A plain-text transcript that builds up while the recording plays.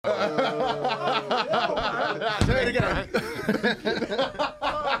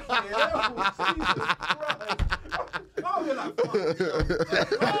Oh, you're like, fuck.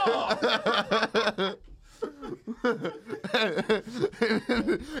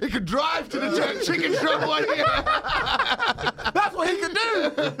 He could drive to the chicken shop one year. That's what he can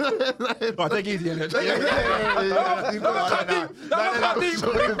do. Oh, take it easy, innit?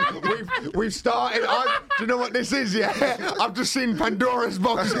 We've started. Do you know what this is? Yeah, I've just seen Pandora's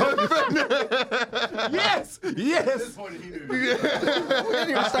box open. Yes. At this point, he knew. We didn't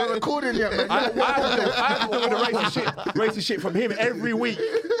even start recording yet, man. I have to do the racist shit from him every week.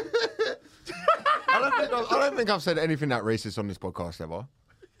 I don't think I've said anything that racist on this podcast ever.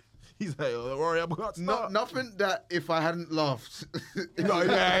 He's like, don't worry, I'm about to start. Nothing that if I hadn't laughed. No,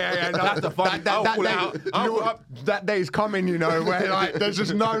 yeah. No, That's the fun. That I'll pull day, out. you know what? That day's coming, you know, where like there's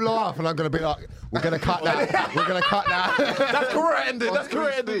just no laugh, and I'm gonna be like, we're gonna cut that. We're gonna cut that. That's correct ending. That's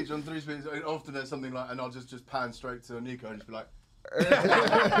correct ending. On 3 speeds, often there's something like, and I'll just pan straight to Nico and just be like,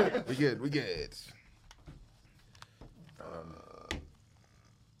 We good.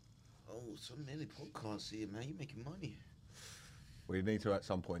 So many podcasts here, man. You're making money. We need to at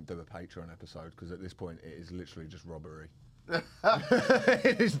some point do a Patreon episode because at this point it is literally just robbery.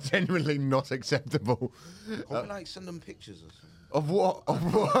 It is genuinely not acceptable. Can't we like send them pictures or something? Of what? Of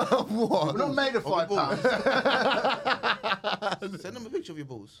what? we're not made of £5. Send them a picture of your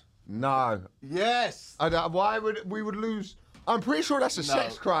balls. No. Yes. Why would we would lose? I'm pretty sure that's a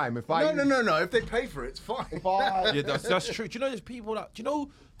sex crime. If I No. If they pay for it, it's fine. Yeah, that's true. Do you know there's people that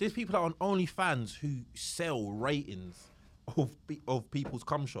are on OnlyFans who sell ratings of people's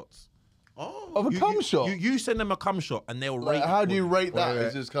cum shots? Oh, of a cum shot? You send them a cum shot and they'll rate. How do you rate that? Wait.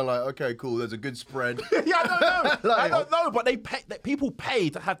 It's just kind of like, okay, cool. There's a good spread. Yeah, I don't know. I don't know, but people pay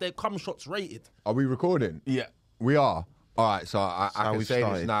to have their cum shots rated. Are we recording? Yeah. We are. All right, so I can we've say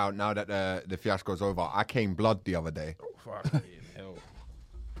this started. now that the fiasco's over. I came blood the other day. Fucking hell.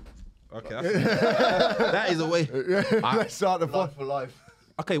 Okay, That is a way. Let's start the Life for life.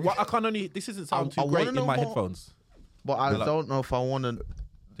 okay. Well, I can't only. This isn't sound I too great wanna in know my more. headphones. But I don't know if I want to.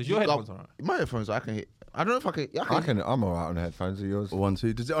 Is your headphones alright? My headphones, I can hit. I don't know if I can. Yeah, I can. I'm all right on the headphones. Are yours? 1,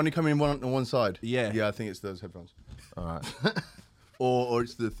 2. Does it only come in on one side? Yeah. Yeah, I think it's those headphones. All right. Or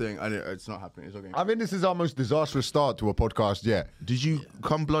it's the thing. It's not happening. It's not going. I mean, this is our most disastrous start to a podcast yet. Did you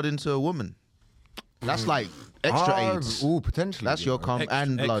come blood into a woman? That's like extra AIDS. Oh, potentially. That's your cum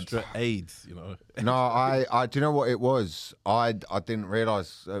and blood. Extra AIDS, you know. No, I. Do you know what it was? I didn't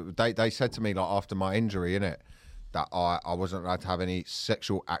realise. They said to me like after my injury, innit, that I wasn't allowed to have any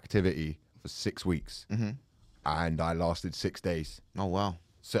sexual activity for 6 weeks, and I lasted 6 days. Oh wow.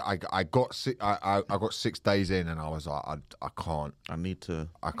 So I got I got 6 days in, and I was like, I can't. I need to.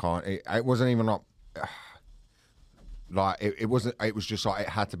 I can't. It wasn't even like it wasn't. It was just like it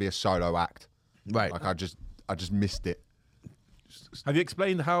had to be a solo act. Right. Like I just missed it. Have you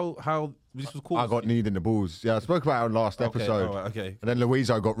explained how this was called? I got kneed in the balls. Yeah, I spoke about it on last episode. all right, okay. And then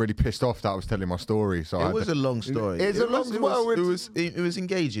Louiso got really pissed off that I was telling my story. So It was a long story. It's a long story. It was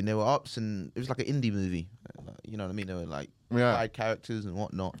engaging. There were ups and it was like an indie movie. You know what I mean? There were like side characters and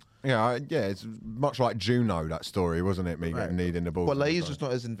whatnot. Yeah, it's much like Juno, that story, wasn't it? Me getting kneed in the balls. But like, he's just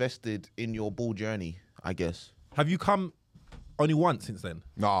not as invested in your ball journey, I guess. Have you come only once since then?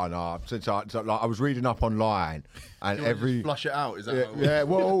 No. Since I was reading up online, and every flush it out. Is that? yeah, how it works? yeah.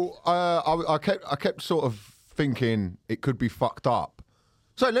 Well, I kept sort of thinking it could be fucked up.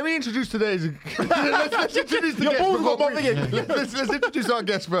 So let me introduce today's. let's introduce the Your guest. balls before got we- bumping. let's introduce our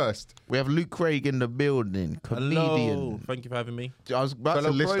guest first. We have Luke Craig in the building, comedian. Hello. Thank you for having me. I was about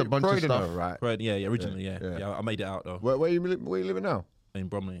to list a bunch of stuff. right? Right, yeah, originally, yeah. Yeah. I made it out though Where you living now? in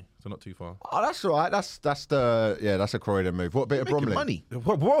Bromley, so not too far. Oh, that's all right. That's a Croydon move. What bit of Making Bromley? money.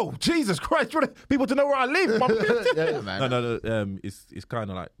 Whoa, Jesus Christ! You want people to know where I live? Yeah, man. No. It's kind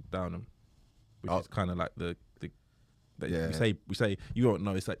of like Downham, which is kind of like the Yeah. we say you don't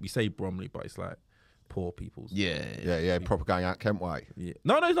know. It's like we say Bromley, but it's like poor people's. Yeah. Proper going out Kent way. Yeah.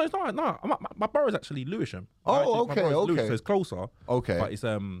 No, it's not. No, my borough is actually Lewisham. Oh, My borough is okay. Lewisham, so it's closer. Okay. But it's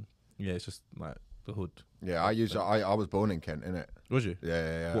it's just like the hood. Yeah, I was born in Kent, innit? Was you?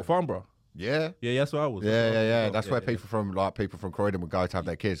 Yeah. What, Farnborough? Yeah. Yeah, that's where I was. Yeah. That's where people from Croydon would go to have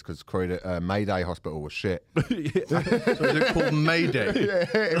their kids because Croydon Mayday Hospital was shit. So is it called Mayday?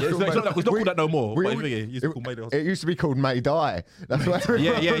 It's not called that no more. we- But it's it used to be called Mayday It used to be called Mayday. That's what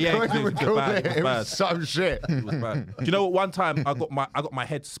Yeah, Croydon would it was call bad, it. it was It bad. was some shit. It was bad. Do you know what? One time I got my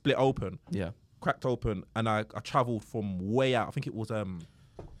head split open. Yeah. Cracked open, and I travelled from way out. I think it was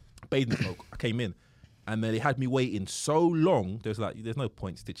Basingstoke. I came in, And then they had me waiting so long. There's no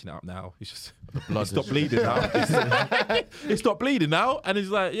point stitching it up now. It's just the blood stopped bleeding now. It stopped bleeding now, and it's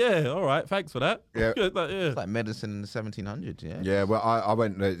like, yeah, all right, thanks for that. Yeah, It's like medicine in the 1700s. Yeah. Yeah, well, I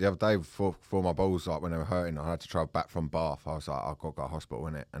went the other day for my balls, like when they were hurting. I had to travel back from Bath. I was like, I've got to go to hospital,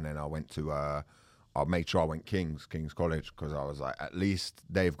 innit? And then I went to, I made sure I went King's College, because I was like, at least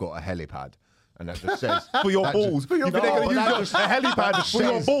they've got a helipad. And that just says For your balls. You think they're going to use a helipad for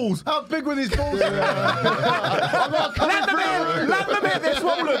your balls? How big were these balls? Land them here, they're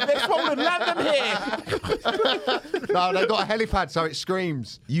swollen, land them here. No, they got a helipad, so it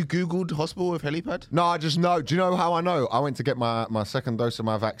screams. You Googled hospital with helipad? No, I just know. Do you know how I know? I went to get my second dose of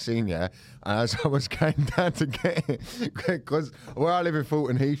my vaccine, yeah, and as I was going down to get it, because where I live in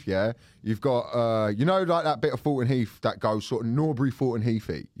Fulton Heath, yeah, you've got, you know, like that bit of Fulton Heath that goes sort of Norbury, Fulton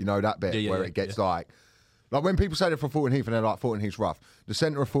Heathy, you know, that bit where it gets like when people say they're from Fulton Heath and they're like, Fulton Heath's rough, the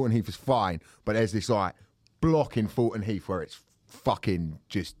centre of Fulton Heath is fine, but there's this like block in Fulton Heath where it's fucking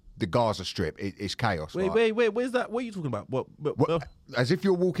just the Gaza Strip. It's chaos. Wait, where's that? What are you talking about? What? As if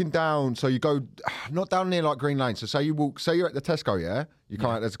you're walking down, so you go, not down near like Green Lane, so say you're at the Tesco, yeah? You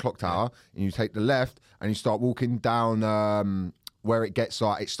come out, there's a clock tower, and you take the left, and you start walking down where it gets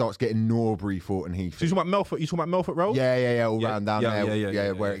like, it starts getting Norbury, Fulton Heath. So you talking about Melfort Road? Yeah, all round down there.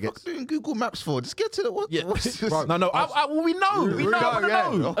 Yeah, where it gets. What are you doing Google Maps for? Just get to the what? Yeah. What's this? No, we know. We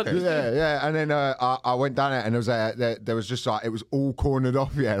know. Yeah. And then I went down there, and there was just like, it was all cornered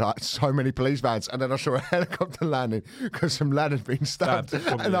off, like so many police vans. And then I saw a helicopter landing because some lad had been stabbed.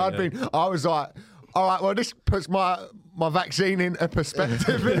 And I was like, all right, well, this puts my vaccine into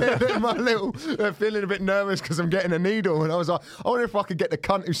perspective. And my little feeling a bit nervous because I'm getting a needle. And I was like, I wonder if I could get the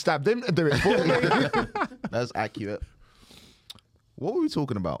cunt who stabbed him to do it for me. That's accurate. What were we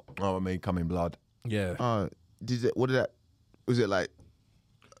talking about? Oh, I mean, coming blood. Yeah. Was it like,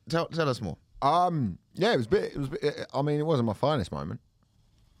 tell us more. Yeah, it was a bit, I mean, it wasn't my finest moment.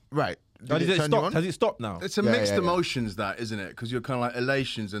 Right. Has it stopped now? It's a mixed emotions, that, isn't it? Because you're kind of like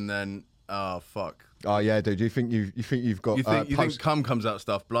elations and then, oh, fuck. Oh yeah, dude. You think you've got? You think cum comes out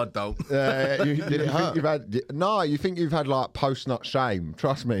stuff, blood don't. You think you've had like post nut shame.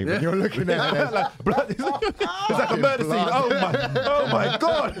 Trust me, when you're looking at it, like, blood. It's like a murder scene. Oh my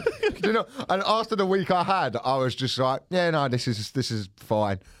god. You know, and after the week I had, I was just like, yeah, no, this is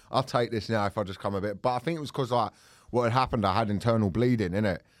fine. I'll take this now if I just come a bit. But I think it was because like what had happened, I had internal bleeding in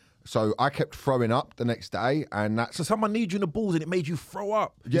it. So I kept throwing up the next day, and that's... So someone kneed you in the balls and it made you throw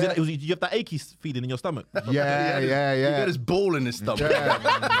up? Yeah. You have that achy feeling in your stomach? Yeah. You got this ball in his stomach.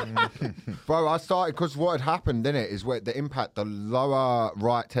 Yeah. Bro, I started, because what had happened in it is where the impact, the lower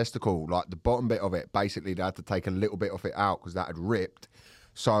right testicle, like the bottom bit of it, basically they had to take a little bit of it out because that had ripped.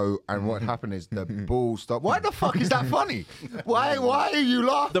 So, and what happened is the balls start... Why the fuck is that funny? Why are you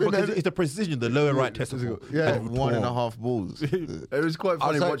laughing? Because it's the precision, the lower right testicle. Yeah. 1.5 balls. It was quite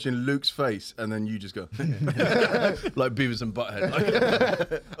funny watching Luke's face and then you just go... like Beavis and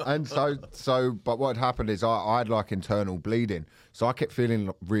Butthead. And but what had happened is I had like internal bleeding. So I kept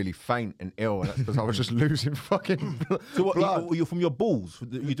feeling really faint and ill, and that's because I was just losing fucking So what, blood. you're from your balls?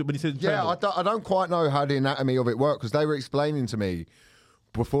 When you said Yeah, I don't quite know how the anatomy of it worked, because they were explaining to me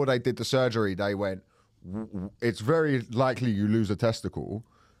before they did the surgery, they went, it's very likely you lose a testicle.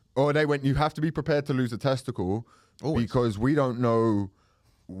 Or they went, you have to be prepared to lose a testicle because we don't know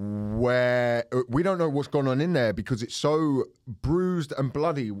what's going on in there, because it's so bruised and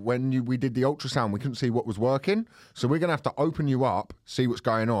bloody. When we did the ultrasound, we couldn't see what was working. So we're going to have to open you up, see what's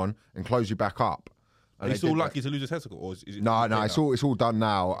going on, and close you back up. Are you still lucky to lose a testicle? Or is it No, it's all done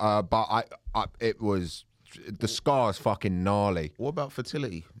now. But it was... The scar's fucking gnarly. What about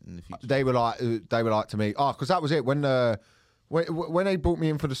fertility in the future? They were like to me, because that was it when they brought me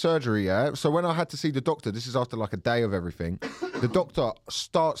in for the surgery. Yeah, so when I had to see the doctor, this is after like a day of everything. The doctor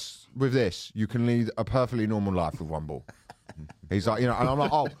starts with this: you can lead a perfectly normal life with one ball. He's like, and I'm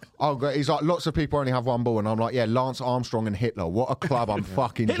like, oh, great. He's like, lots of people only have one ball, and I'm like, yeah, Lance Armstrong and Hitler. What a club I'm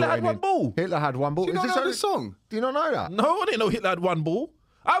fucking Hitler joining. had one ball. Hitler had one ball. Do you not know the song? Do you not know that? No, I didn't know Hitler had one ball.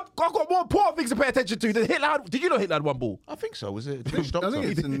 I've got more important things to pay attention to than Hitler had. Did you know Hitler had one ball? I think so. Was it a Jewish doctor? I think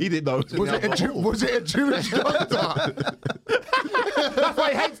He didn't know. Was it a Jewish doctor? That's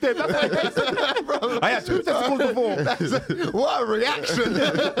why he hates them. I had 2 testicles before. What a reaction!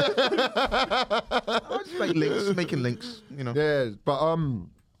 I just making links, Yeah, but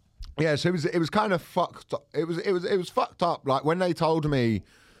yeah. So it was kind of fucked up. It was fucked up. Like when they told me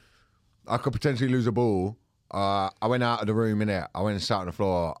I could potentially lose a ball, I went out of the room, innit? I went and sat on the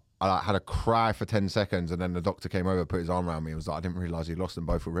floor. I like, had a cry for 10 seconds, and then the doctor came over, put his arm around me, and was like, "I didn't realise you lost them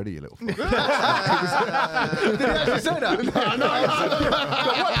both already, you little." Fuck. Did he actually say that? No.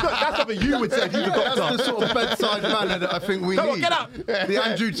 That's something you would say if you were the doctor. That's the sort of bedside manner that I think we need. Get up. The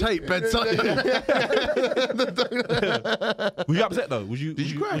Andrew Tate bedside. Were you upset though? Did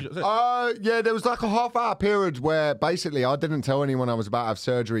you cry? Was you upset? Yeah, there was like a half-hour period where basically I didn't tell anyone I was about to have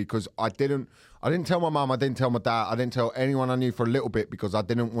surgery because I didn't tell my mum, I didn't tell my dad, I didn't tell anyone I knew for a little bit because I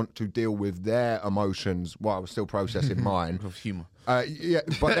didn't want to deal with their emotions while I was still processing mine. Of humour. Yeah,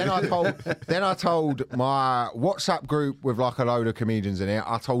 but then I told my WhatsApp group with like a load of comedians in it.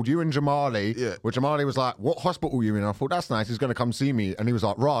 I told you and Jamali, where Jamali was like, "What hospital are you in?" I thought, "That's nice. He's going to come see me," and he was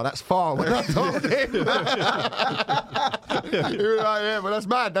like, "Rah, that's far." When I told him, he was like, "Yeah, but that's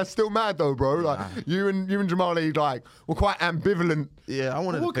mad. That's still mad though, bro." Like you and Jamali like were quite ambivalent. Yeah, I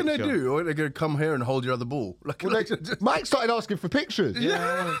wanted. What can they do? Or are they going to come here and hold your other ball? Mike started asking for pictures. Yeah,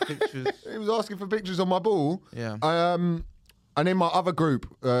 I wanted pictures. He was asking for pictures on my ball. Yeah. And in my other group,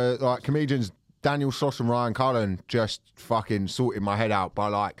 like comedians, Daniel Sloss and Ryan Cullen just fucking sorted my head out by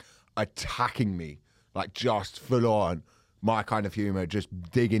like attacking me, like just full on my kind of humour, just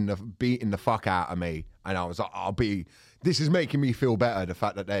beating the fuck out of me. And I was like, this is making me feel better, the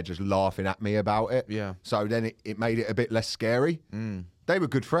fact that they're just laughing at me about it. Yeah. So then it made it a bit less scary. They were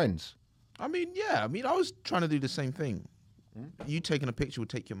good friends. I mean, yeah. I mean, I was trying to do the same thing. You taking a picture would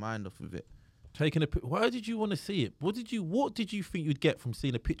take your mind off of it. Why did you want to see it? What did you think you'd get from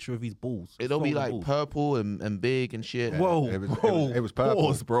seeing a picture of his balls? It'll be like purple and big and shit. Whoa, It was purple.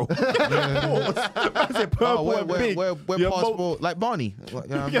 Pause, bro. Pause. I said purple and big. We're passport like Barney. You know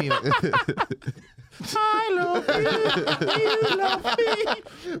what I mean? I love you. You love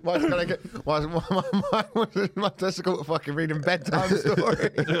me. My testicle to fucking reading bedtime story.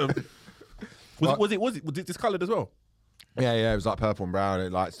 Was it discoloured as well? Yeah, it was like purple and brown.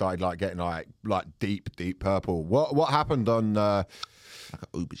 It like started like getting like deep purple. What happened on like an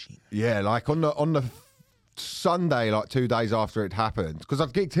aubergine. Yeah, like on the Sunday, like 2 days after it happened, because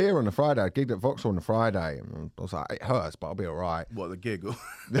I'd gigged here on the Friday. I gigged at Vauxhall on the Friday, and I was like, it hurts, but I'll be all right. What, the giggle?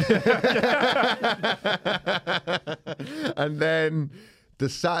 And then the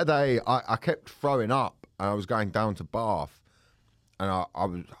Saturday, I kept throwing up, and I was going down to Bath. And I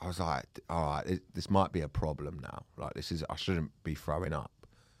was like, all right, this might be a problem now. Like, I shouldn't be throwing up.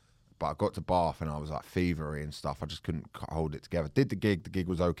 But I got to Bath and I was like fevery and stuff. I just couldn't hold it together. Did the gig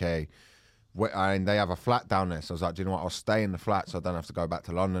was okay. And they have a flat down there. So I was like, do you know what? I'll stay in the flat so I don't have to go back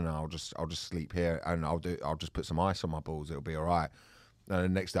to London. And I'll just sleep here and I'll just put some ice on my balls. It'll be all right. And the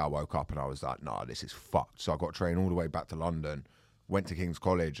next day I woke up and I was like, nah, this is fucked. So I got trained all the way back to London, went to King's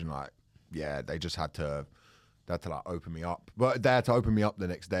College, and like, yeah, they had to like open me up, but they had to open me up the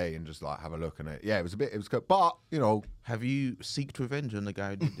next day and just like have a look. And it was good, but you know. Have you seeked revenge on the guy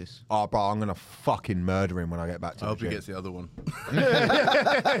who did this? Oh, bro, I'm gonna fucking murder him when I get back to I hope the he gym. gets the other one.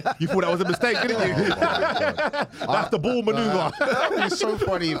 You thought that was a mistake, didn't you? That's the ball maneuver. It's so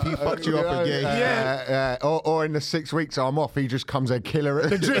funny if he fucked you up again. Yeah. Or in the 6 weeks I'm off, he just comes a killer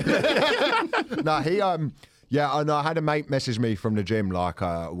at the gym. No, I had a mate message me from the gym like,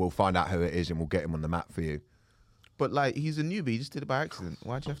 we'll find out who it is and we'll get him on the map for you. But like, he's a newbie. He just did it by accident.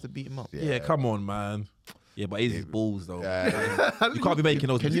 Why'd you have to beat him up? Yeah, come on, man. Yeah, but it's his balls though. Yeah. You can't be making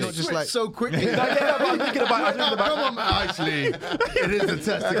those Can you not mistakes. just like so quickly. I'm thinking about Come on, man. Actually, it is a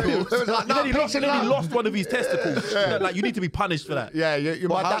testicle. He nearly lost one of his testicles. Like, you need to be punished for that. Yeah,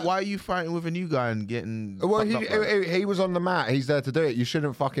 why are you fighting with a new guy and getting? Well, fucked up like that? he was on the mat. He's there to do it. You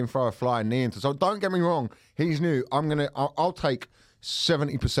shouldn't fucking throw a flying knee into. So don't get me wrong. He's new. I'll take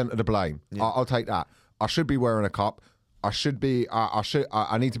 70% of the blame. Yeah. I'll take that. I should be wearing a cup. I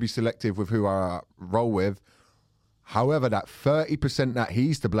need to be selective with who I roll with. However, that 30% that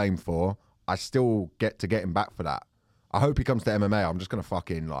he's to blame for, I still get to get him back for that. I hope he comes to MMA. I'm just gonna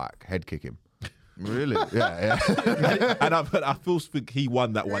fucking like head kick him. Really? Yeah. And I feel he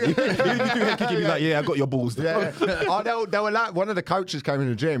won that one. He didn't do head kicking. He's like, yeah, I got your balls. Yeah. They were like, one of the coaches came in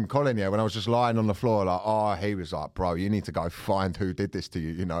the gym, Colin, when I was just lying on the floor, like, he was like, bro, you need to go find who did this to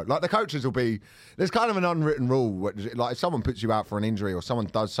you, you know. Like, the coaches will be, there's kind of an unwritten rule, like if someone puts you out for an injury or someone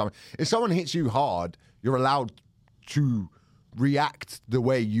does something, if someone hits you hard, you're allowed to react the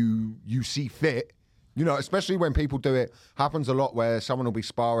way you see fit, you know, especially when people do it. Happens a lot where someone will be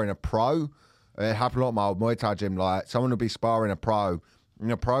sparring a pro. It happened a lot at my old Muay Thai gym. Like, someone would be sparring a pro,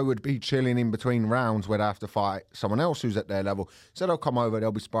 and a pro would be chilling in between rounds where they have to fight someone else who's at their level. So they'll come over,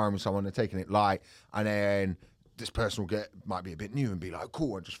 they'll be sparring with someone, they're taking it light, and then this person might be a bit new and be like,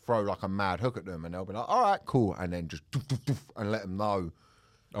 cool, and just throw like a mad hook at them, and they'll be like, all right, cool, and then just doof, doof, doof, and let them know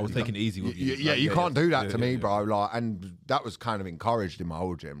I was taking it easy with you. Yeah, you can't do that to me, bro. Like, and that was kind of encouraged in my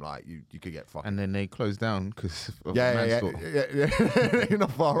old gym. Like, you could get fucked. And then they closed down because of Yeah. You're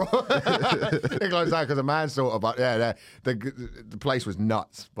not far off. They closed down because of manslaughter, but yeah, the place was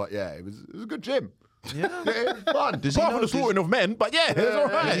nuts. But yeah, it was a good gym. Yeah, It was fun. Apart from the slaughtering of men, but yeah, it's all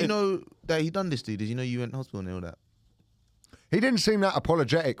right. Did you know that he done this to you? Did you know you went to hospital and all that? He didn't seem that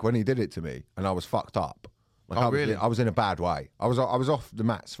apologetic when he did it to me, and I was fucked up. Like, really? I was in a bad way. I was off the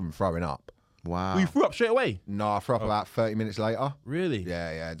mats from throwing up. Wow. Well, you threw up straight away? No, I threw up about 30 minutes later. Really?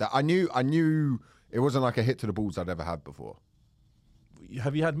 Yeah. I knew it wasn't like a hit to the balls I'd ever had before.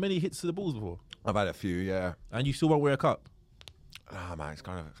 Have you had many hits to the balls before? I've had a few, yeah. And you still won't wear a cup? Ah, man, it's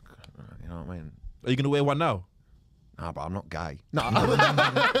kind of, you know what I mean? Are you going to wear one now? Nah, but I'm not gay. No.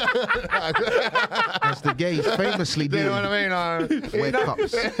 As the gays famously do. You know what I mean? Wear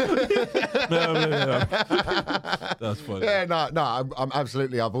cups. No. That's funny. Yeah, no, I'm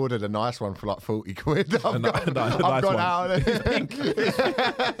absolutely. I've ordered a nice one for like 40 quid. I've nice gone one. out. Did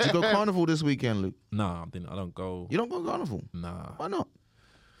you go carnival this weekend, Luke? Nah, I don't go. You don't go carnival? Nah. Why not?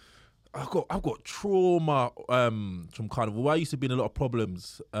 I've got trauma from carnival. I used to be in a lot of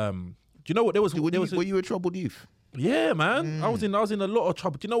problems. Do you know what? Were you a troubled youth? Yeah, man. I was in a lot of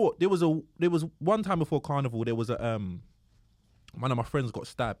trouble. Do you know what? There was one time before carnival. There was one of my friends got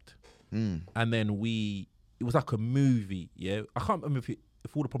stabbed, and then it was like a movie. Yeah, I can't remember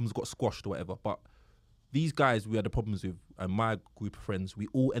if all the problems got squashed or whatever. But these guys we had the problems with, and my group of friends, we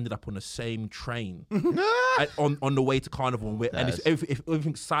all ended up on the same train on the way to carnival. And it's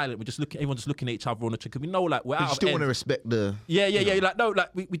everything's silent. We're just everyone's just looking at each other on the train because we know like we're out You of still ends. want to respect the... Yeah. Like no, like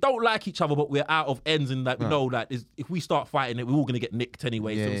we don't like each other, but we're out of ends, and like we know that if we start fighting, we're all gonna get nicked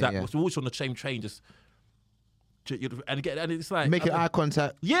anyway. So we're all just on the same train, just. And it's like Making eye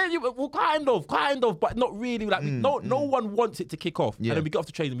contact. Yeah, well, kind of, but not really. Like no one wants it to kick off, Yeah. and then we get off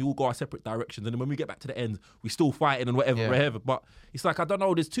the train and we all go our separate directions, and then when we get back to the end, we still fighting and whatever. But it's like I don't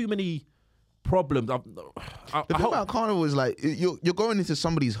know. There's too many problems. The thing about carnival is like you're going into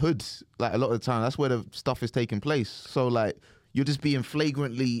somebody's hood like a lot of the time. That's where the stuff is taking place. So like you're just being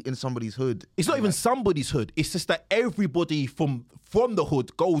flagrantly in somebody's hood. It's not even somebody's hood. It's just that everybody from the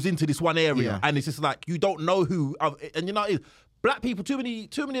hood goes into this one area, and it's just like you don't know who. And you know, black people, too many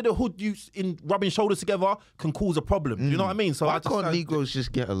of the hood youths in rubbing shoulders together can cause a problem. You know what I mean? So Why can't Negroes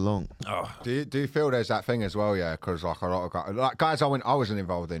just get along? Do you feel there's that thing as well? Yeah, because like a lot of guys, I wasn't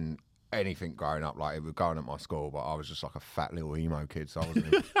involved in anything growing up. Like it was going at my school, but I was just like a fat little emo kid, so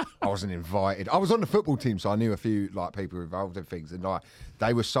I wasn't invited. I was on the football team, so I knew a few like people involved in things, and like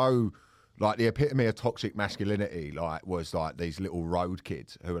they were so. Like the epitome of toxic masculinity, like was like these little road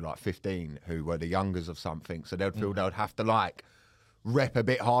kids who were like 15, who were the youngers of something. So they'd feel they'd have to like rep a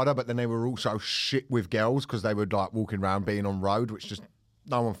bit harder, but then they were also shit with girls because they would like walking around being on road, which just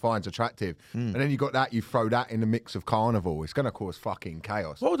no one finds attractive. And then you got that, you throw that in the mix of carnival. It's going to cause fucking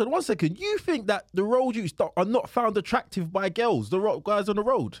chaos. Hold on 1 second. You think that the road youths are not found attractive by girls, the guys on the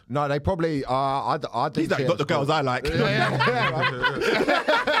road? No, they probably. I He's like, not the girls I like.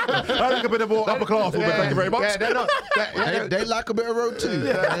 I like a bit more upper class woman, thank you very much. Yeah, they're not. They like a bit of road too.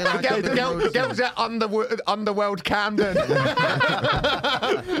 The girls at Underworld Camden.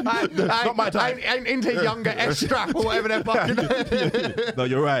 Not my type. Ain't into younger S-strap or whatever they're fucking. No,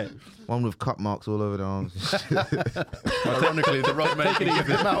 you're right. One with cut marks all over their arms. Ironically, the road making it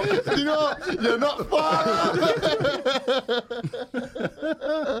his mouth. You know what? You're not far.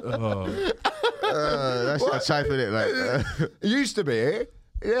 That's a type in it. Like, It used to be.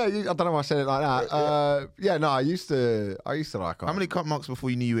 Yeah, I don't know why I said it like that. Yeah, no, I used to like. how many cut marks before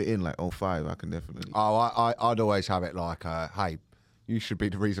you knew you were in? Like, 05, I can definitely. Oh, I'd always have it like, hey, you should be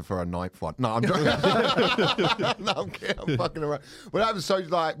the reason for a ninth one. No, I'm joking. No, I'm kidding. I'm fucking around. But that was so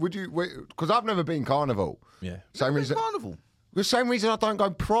like, would you? Because I've never been carnival. Yeah. Same reason. Carnival. The same reason I don't go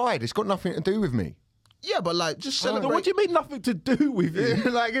Pride. It's got nothing to do with me. Yeah, but like, just celebrate. What do you mean nothing to do with you?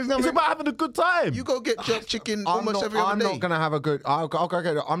 Like it's nothing. It's about having a good time. You go get jerk chicken almost every other I'm day. not gonna have a good. I'll go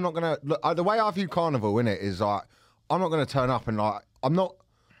get it. I'm not gonna. Look, the way I view carnival in it is like, I'm not gonna turn up and like, I'm not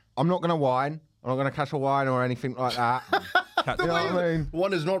gonna whine. I'm not gonna catch a wine or anything like that. You know what I mean?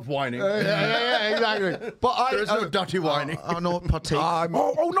 One is not whining. Yeah, exactly. But There is no dirty whining. I not partake.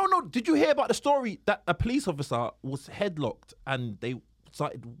 Oh no! Did you hear about the story that a police officer was headlocked and they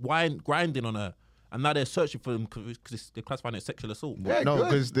started grinding on her, and now they're searching for them because they're classifying it as sexual assault. Yeah, No, good.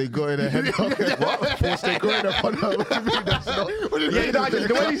 because they got in a head. What? Force they got in a What do you mean that's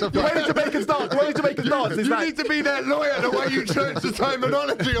not? The way Jamaicans dance is You like, need to be that lawyer the way you chose the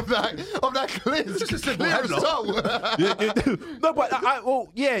terminology of that clear. Just a simple assault. no, but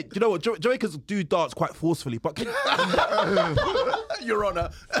you know what? Jamaicans do dance quite forcefully, but Your Honour.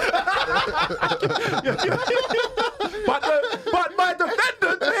 but my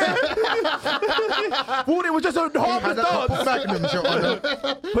defendant thought it was just a harmless dance. Magnums, Your Honour.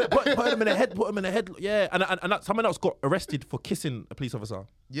 Put him in the head. Yeah, and someone else got arrested for kissing a police officer.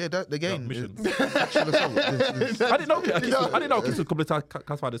 Yeah, that again. Mission. Sexual assault. I didn't know kiss was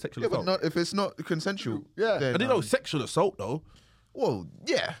classified as sexual Yeah, but assault. not if it's not consensual. Yeah. then, I didn't know sexual assault though. Well,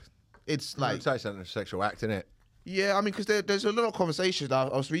 yeah, it's Like like say something sexual act, innit? yeah. I mean, because there's a lot of conversations. I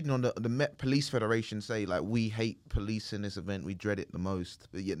was reading on the Met Police Federation say like we hate police in this event. We dread it the most,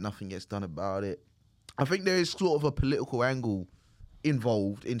 but yet nothing gets done about it. I think there is sort of a political angle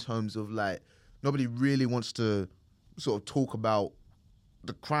involved in terms of like nobody really wants to sort of talk about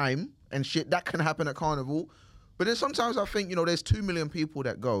the crime and shit that can happen at Carnival. But then sometimes I think, there's 2 million people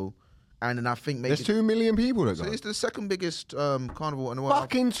that go, and then I think maybe There's 2 million people that so go. it's the second biggest carnival in the world.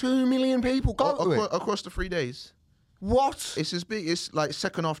 Fucking 2 million people go to it. Across the 3 days. What? It's as big. It's like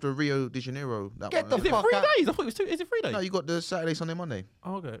second after Rio de Janeiro. That Get one. the Is it fuck 3 out. days? I thought it was 2. Is it 3 days? No, you got the Saturday, Sunday, Monday.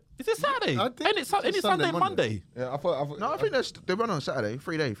 Oh, okay. Is it Saturday? I think And it's Sunday, Monday. Yeah, I thought. No, I think they run on Saturday.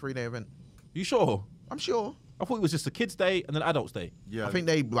 3 day event. You sure? I'm sure. I thought it was just a kids' day and then adults' day. Yeah. I think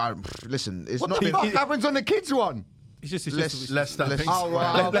they listen. It's What not the been, fuck happens on the kids one? It's just less stabbings. Oh,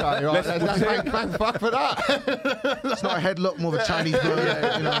 right, okay, right. Thank fuck for that. it's not a headlock, more of a Chinese bird.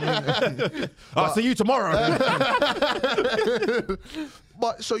 You know what I mean? I'll see you tomorrow.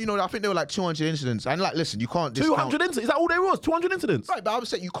 But so I think there were like 200 incidents, and like, listen, you can't discount. 200 incidents? Is that all there was? 200 incidents? Right, but I would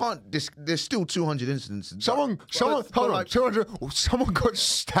say you can't. There's still 200 incidents. Someone, hold on, 200. Someone got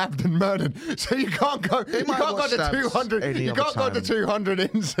stabbed and murdered, so you can't go. You might can't go have to got 200. stabbed You any can't other go to time. 200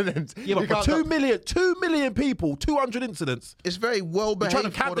 incidents. Yeah, but You for can't 2 million people, 200 incidents. It's very well They're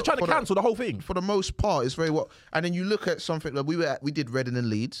behaved. trying to cancel the whole thing. For the most part, it's very well. And then you look at something like we did Reading and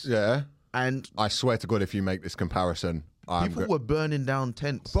Leeds, Yeah. and I swear to God, if you make this comparison, people were burning down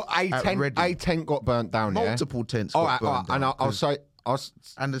tents. But a at tent, Reading. a tent got burnt down. Yeah? Multiple tents All got right, burned and down, I'll say,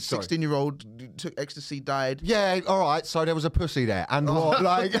 and the sorry. 16-year-old took ecstasy, died. Yeah, all right. So there was a pussy there, and what?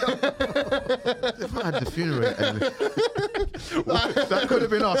 Like, If I had the funeral, that could have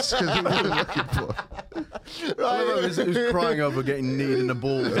been us because we were looking for. Who's crying over getting kneed in the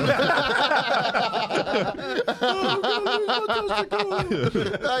balls?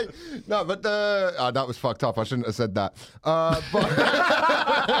 no, but that was fucked up. I shouldn't have said that. But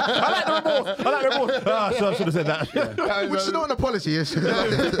I like the remorse. So I should have said that. Which is not an apology, is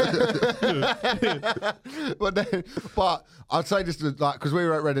but I'd say this because we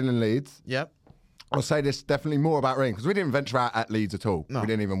were at Reading and Leeds. Yep. I'll say this definitely more about Reading because we didn't venture out at Leeds at all. No. We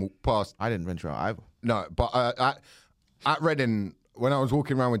didn't even walk past. I didn't venture out either. No, but at Reading, when I was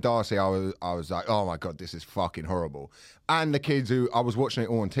walking around with Darcy, I was like, oh my God, this is fucking horrible. And the kids who I was watching it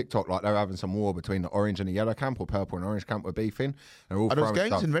all on TikTok, like they were having some war between the orange and the yellow camp, or purple and orange camp were beefing. They're all Are those throwing gangs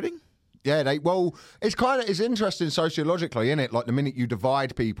stuff. in Reading? Yeah, it's interesting sociologically, isn't it? Like the minute you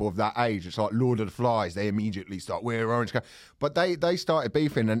divide people of that age, it's like Lord of the Flies. They immediately start, we're orange camp. But they started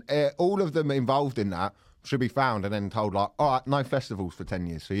beefing, and all of them involved in that should be found and then told, like, all right, no festivals for 10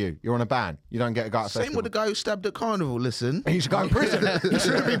 years for you. You're on a ban. You don't get to go to a Same festival. with the guy who stabbed at Carnival. Listen, He should go in prison. He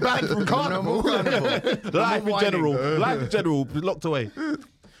shouldn't be banned from Carnival. Life in general, locked away.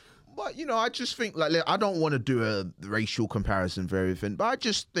 but I just think like I don't want to do a racial comparison for everything, but I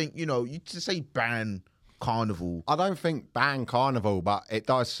just think you to say ban Carnival. I don't think ban Carnival, but it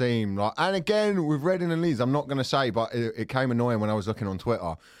does seem like... And again, with Reading and Leeds, I'm not going to say, but it came annoying when I was looking on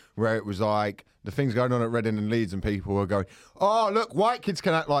Twitter, where it was like the things going on at Reading and Leeds and people were going, oh, look, white kids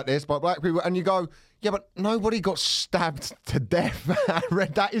can act like this, but black people... And you go, yeah, but nobody got stabbed to death.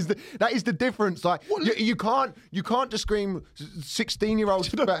 that is the difference. Like, you can't just scream 16-year-olds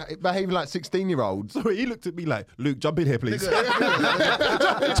behaving like 16-year-olds. Sorry, he looked at me like, Luke, jump in here, please.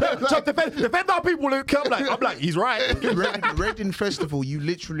 Jump, defend our people, Luke. I'm like, he's right. Reading Festival, you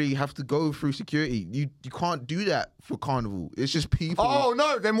literally have to go through security. You can't do that for Carnival. It's just people. Oh,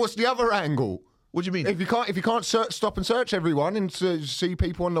 no, then what's the other angle? What do you mean? If you can't stop and search everyone and see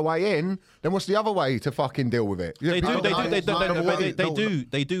people on the way in, then what's the other way to fucking deal with it? They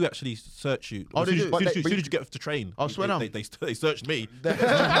do actually search you. Oh, they do. As soon as you get off the train, I swear they searched me.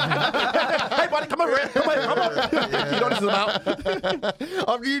 Hey, buddy, come over here. Come on. You know what this is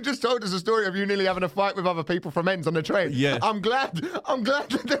about. You just told us a story of you nearly having a fight with other people from ends on the train. Yeah. I'm glad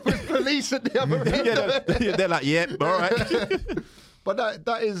that there was police at the other end. They're like, yeah, all right. But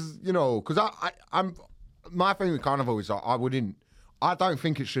that is, because I'm my thing with carnival is like, I don't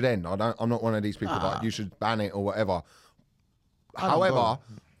think it should end. I'm not one of these people like you should ban it or whatever. However,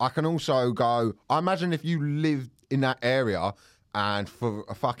 I can also go. I imagine if you lived in that area and for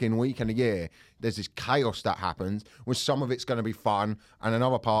a fucking week and a year, there's this chaos that happens, where some of it's going to be fun, and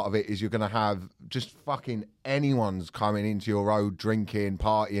another part of it is you're going to have just fucking anyone's coming into your road, drinking,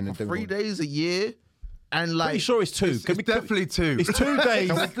 partying, and doing 3 days a year. And Pretty sure it's 2. It's definitely 2. It's 2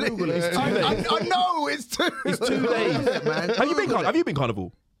 days. I know it's 2. It's 2 days, man. Have you been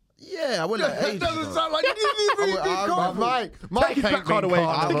carnival? Yeah, I went like It doesn't sound like you didn't even carnival. Mike his black card away.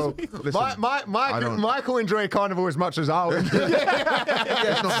 Carnival. Michael enjoyed carnival as much as I would.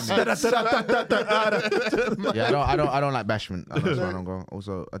 Yeah, I don't like bashment. That's why I don't go.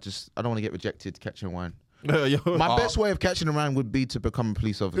 Also, I don't want to get rejected catching wine. My best way of catching a man would be to become a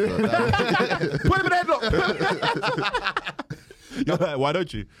police officer. Put him in a headlock. Why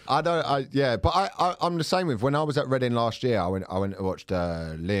don't you? I'm the same with when I was at Reading last year. I went and watched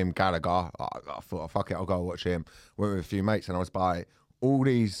Liam Gallagher. I thought, fuck it, I'll go watch him. Went with a few mates, and I was by all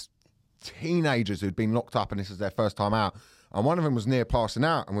these teenagers who'd been locked up, and this is their first time out. And one of them was near passing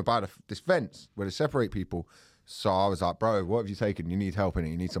out, and we're by this fence where they separate people. So I was like, bro, what have you taken? You need help in it.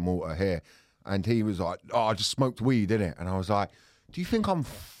 You need some water here. And he was like, oh, I just smoked weed, innit? And I was like, do you think I'm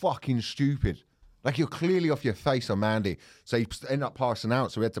fucking stupid? Like, you're clearly off your face on Mandy. So he ended up passing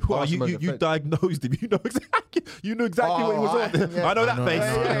out, so we had to pass him. You diagnosed him. You know exactly what he was on. Yeah. I know that face.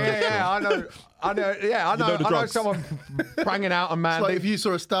 Yeah, I know. I know someone banging out on Mandy. It's like if you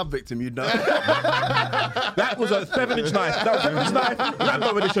saw a stab victim, you'd know. That was a 7-inch knife.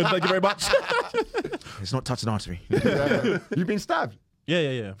 Rambo edition. Thank you very much. It's not touching artery. You've been stabbed?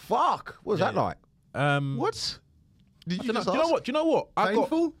 Yeah. Fuck. What was that like? What? Did you Do you know what?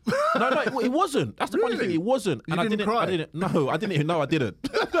 Painful? No, it wasn't. That's the funny thing. It wasn't. You didn't cry? I didn't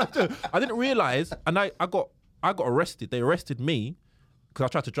I didn't realize, and I got arrested. They arrested me because I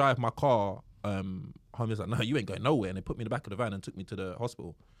tried to drive my car. Homie was like, no, you ain't going nowhere. And they put me in the back of the van and took me to the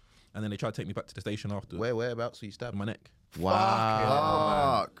hospital. And then they tried to take me back to the station after. Whereabouts were you stabbed? My neck.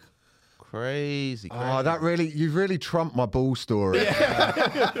 Wow. Fuck. Crazy. Oh, you've really trumped my ball story.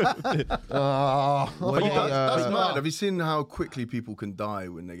 That's mad. Have you seen how quickly people can die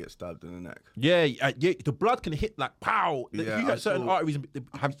when they get stabbed in the neck? Yeah. The blood can hit like pow. Yeah, you get certain arteries,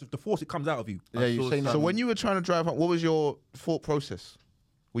 the force it comes out of you. Yeah, you've seen that. So when you were trying to drive home, what was your thought process?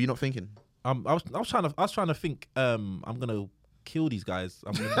 Were you not thinking? I was trying to think. I'm gonna kill these guys.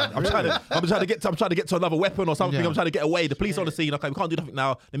 I'm trying to get to another weapon or something. Yeah. I'm trying to get away. The police on the scene. Okay, we can't do nothing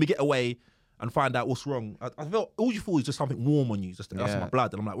now. Let me get away and find out what's wrong. I felt all you feel is just something warm on you, just that's my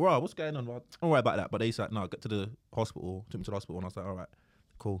blood. And I'm like, "Bro, what's going on?" Well, don't worry about that. But they said, "No, get to the hospital." Took me to the hospital, and I was like, "All right,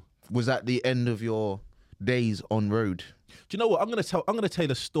 cool." Was that the end of your days on road? Do you know what? I'm gonna tell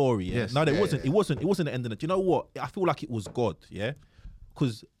the story. Yeah? Yes. No, it wasn't the end of it. Do you know what? I feel like it was God. Yeah,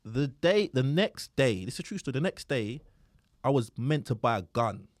 because the next day, this is a true story. The next day, I was meant to buy a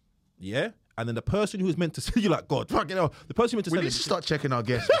gun. Yeah. And then the person who was meant to sell you like God, fucking hell, the person who meant to We sell need it, to start checking our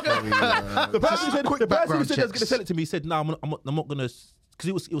guests. the person who said he was background going to checks. sell it to me said, "No, I'm not going to,"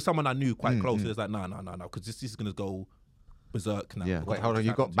 because it was someone I knew quite close. He was like, "No, because this is going to go berserk now." Yeah. Wait, hold on.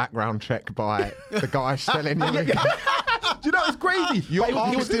 You got background checked by the guy selling you. Do you know it's crazy? Your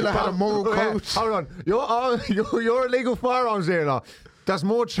arms dealer had a moral code. Hold on. You're a legal firearms dealer. Does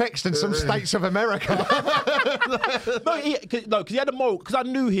more checks than some states of America. because he had a moral. Because I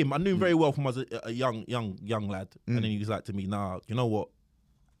knew him very well from when I was a young lad, and then he was like to me, "Nah, you know what?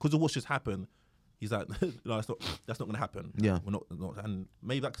 Because of what's just happened." He's like, "No, that's not going to happen. Yeah, we're not, and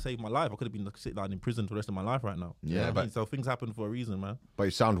maybe that could save my life. I could have been sitting down in prison for the rest of my life right now. Yeah, but so things happen for a reason, man. But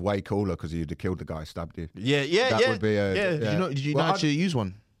you sound way cooler because you'd have killed the guy who stabbed you. Yeah. That would be yeah. Did you know how to use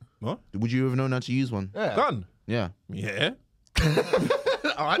one? What? Would you have known how to use one? Yeah. Gun? Yeah. Yeah.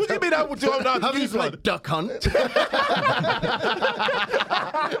 What do you mean I would do that? Have you played Duck Hunt?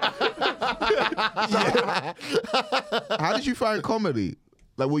 How did you find comedy?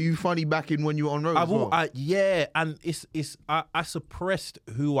 Like, were you funny back in when you were on road? And I suppressed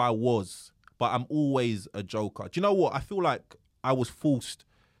who I was, but I'm always a joker. Do you know what? I feel like I was forced.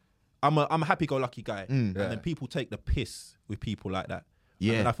 I'm a happy-go-lucky guy, and then people take the piss with people like that.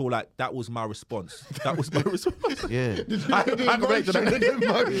 Yeah. And I feel like that was my response. That was my response. Yeah. I can relate to that.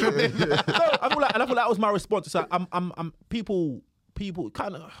 No, I feel like that was my response. So I'm people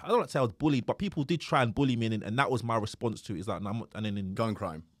kind of, I don't like to say I was bullied, but people did try and bully me, and that was my response to it. It's like, and then in Gun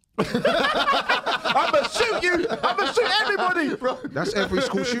crime. I'm gonna shoot you. I'm gonna shoot everybody. That's every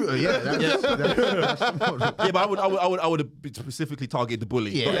school shooter. Yeah. Yeah, but I would have specifically targeted the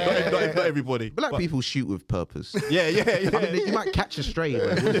bully. Yeah. Not everybody. Black people shoot with purpose. Yeah. I mean, you might catch a stray.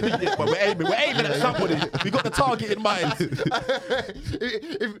 Yeah, but we're aiming at somebody. We got the target in mind.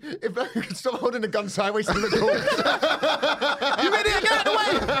 If stop holding the gun sideways to the court. You ready to get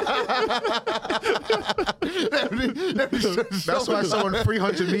away? That's why someone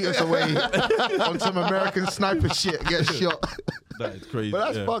 300 meters away on some American sniper shit gets shot. That is crazy.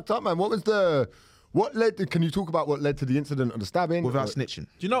 But that's fucked up, man. What led to, can you talk about what led to the incident of the stabbing? Without snitching.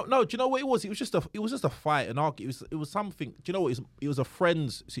 Do you know what it was? It was just a fight, an argument. It was something. Do you know what it was a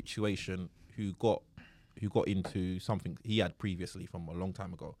friend's situation who got into something he had previously from a long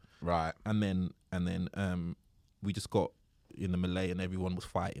time ago. Right. And then we just got in the melee and everyone was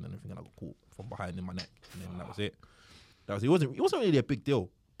fighting and everything, and I got caught from behind in my neck, and then that was it. It wasn't really a big deal,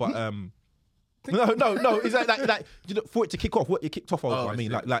 but no. Is that like you know, for it to kick off, what it kicked off? I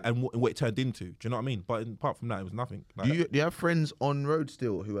mean, and what it turned into. Do you know what I mean? But apart from that, it was nothing. Like, Do you have friends on road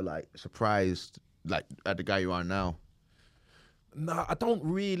still who are like surprised, like at the guy you are now? Nah, I don't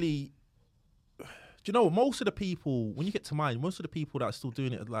really. Do you know, most of the people, when you get to mine, most of the people that are still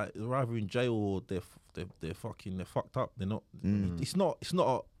doing it, like they're either in jail or they're fucked up. They're not. It's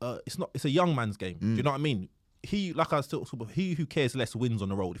a young man's game. Do you know what I mean? He who cares less wins on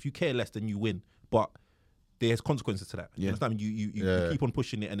the road. If you care less, then you win. But there's consequences to that. You understand? You keep on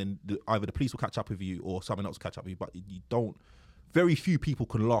pushing it, and then either the police will catch up with you or someone else will catch up with you. But you don't. Very few people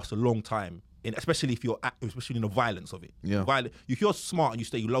can last a long time, especially if especially in the violence of it. Yeah. If you're smart and you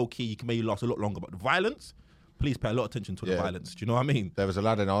stay low key, you can maybe last a lot longer. But the violence, please pay a lot of attention to the violence. Do you know what I mean? There was a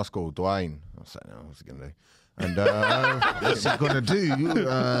lad in our school, Dwayne. I was saying, what's he gonna do? And what's he gonna do?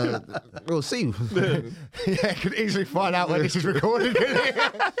 We'll see. Yeah, could easily find out when this is recorded.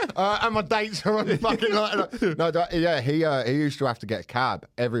 And my dates are on fucking like. No, he used to have to get a cab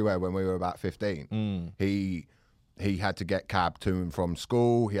everywhere when we were about 15. He had to get cab to and from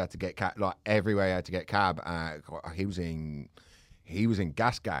school. He had to get cab like everywhere. He had to get cab. He was in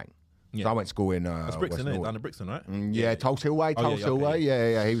Gas Gang. Yeah. So I went to school in that's Brixton, isn't it? Down in Brixton, right? Yeah, Tulse Hill Way, Tulse Hill Way.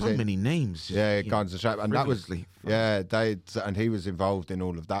 Yeah. He was so many names. Yeah, kinds of shape, and that was and he was involved in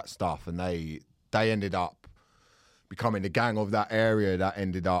all of that stuff, and they ended up becoming the gang of that area. That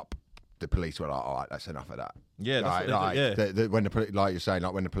ended up the police were like, all right, that's enough of that. Yeah, when like you're saying,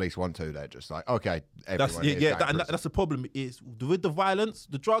 like when the police want to, they're just like, okay, everyone. That's the problem. Is with the violence,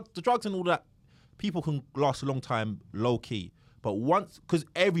 the drugs and all that. People can last a long time low key. But once, because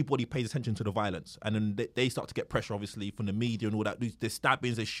everybody pays attention to the violence, and then they start to get pressure, obviously, from the media and all that. There's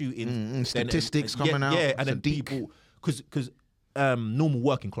stabbings, there's shootings, statistics coming out. Yeah, and then people, because normal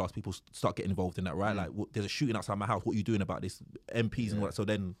working class people start getting involved in that, right? Like, there's a shooting outside my house. What are you doing about this? MPs and all that. So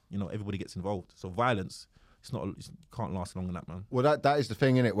then, everybody gets involved. So violence, it can't last long in that, man. Well, that is the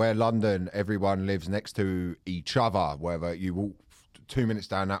thing, innit? Where London, everyone lives next to each other. Whether you walk 2 minutes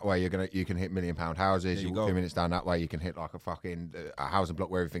down that way, you can hit £1 million houses. You walk 2 minutes down that way, you can hit like a fucking a housing block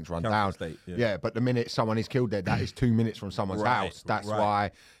where everything's run down. State, yeah, but the minute someone is killed there, that is 2 minutes from someone's house. That's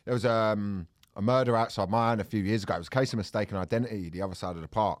why there was a murder outside mine a few years ago. It was a case of mistaken identity, the other side of the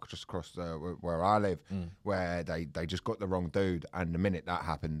park, just across where I live, where they just got the wrong dude. And the minute that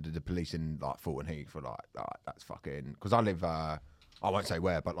happened, the police in like Fulton Heath were like, that's fucking, because I live. I won't say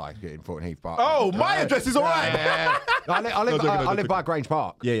where, but like in Fulton Heath. But my address is all right. Yeah. No, I live by Grange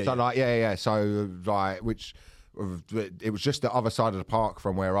Park. Yeah. So like, So like, it was just the other side of the park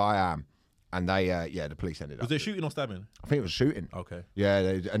from where I am, and they, the police ended up. Was there shooting or stabbing? I think it was shooting. Okay.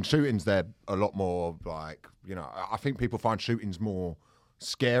 Yeah, and shootings, they're a lot more like, I think people find shootings more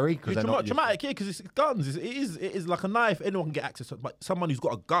scary because they're not traumatic. Yeah, because it's guns. It is like a knife. Anyone can get access to, but someone who's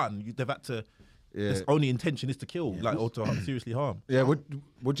got a gun, they've had to. Yeah. Its only intention is to kill, or to seriously harm. Yeah,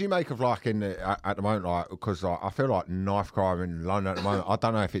 would you make of like at the moment, like, because I feel like knife crime in London at the moment, I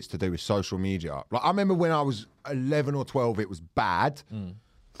don't know if it's to do with social media. Like I remember when I was 11 or 12, it was bad.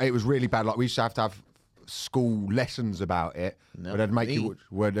 It was really bad. Like we used to have school lessons about it, where they'd make you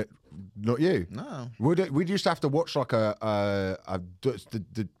watch. Not you. No. We'd used to have to watch like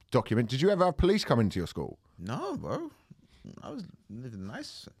the document. Did you ever have police come into your school? No, bro. I was living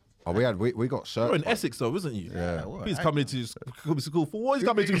nice. Oh, we got You're in certified. Essex, though, isn't you? Yeah. He's coming to school for what? He's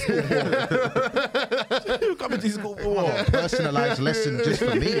coming to school for? He's coming to school for what? Personalised lesson just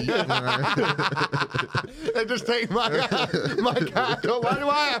for me. They just take my cat. Why do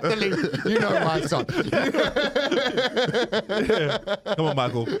I have to leave? You know my son. Come on,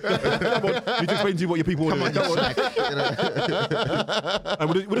 Michael. Come on. You just explain to you what your people want to do. Come on. And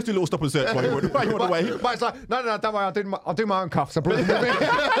we'll just do a little stop and search while you're on the way. But it's like, no, don't worry. I'll do my own cuffs. I brought them with me.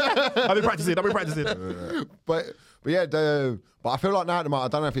 I've been practicing. But yeah, but I feel like now at the moment, I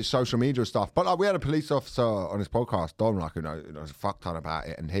don't know if it's social media or stuff, but like we had a police officer on his podcast, Don, like who knows a fuck ton about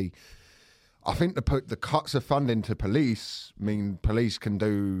it, and I think the cuts of funding to police mean police can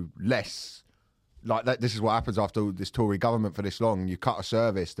do less. Like that, this is what happens after this Tory government for this long. You cut a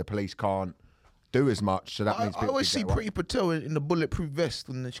service, the police can't do as much, so that means I people always see get away. Pretty Patel in the bulletproof vest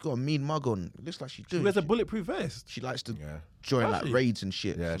when she got a mean mug on. It looks like she's doing. She wears a bulletproof vest. She likes to join like Does she? raids and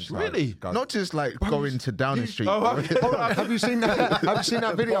shit. Yeah, she's Really? like, Not just like going to Downing Street. Have you seen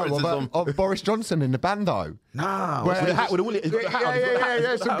that video of Boris Johnson in the bando? Nah. Where- With the hat, with the woolly, he's got the hat on, he's got the hat, he's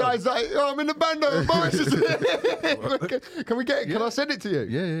got the Some hat on. guy's like, I'm in the bando. Boris is Can we get it? Can I send it to you?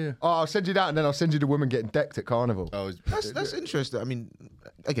 Yeah. Oh, I'll send you that, and then I'll send you the woman getting decked at Carnival. Oh, That's interesting. I mean,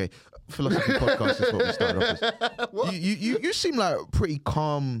 okay, philosophy podcast is what we started off as. You seem like a pretty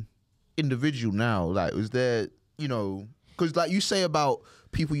calm individual now. Like, was there, because like you say about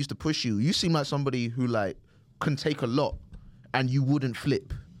people used to push you, you seem like somebody who like can take a lot and you wouldn't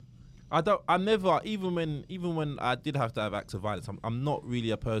flip. I never, even when I did have to have acts of violence, I'm not really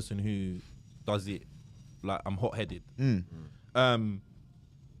a person who does it like I'm hot-headed.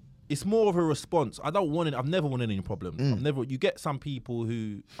 It's more of a response. I've never wanted any problems. You get some people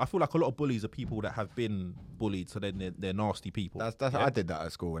who, I feel like a lot of bullies are people that have been bullied, so then they're nasty people. I did that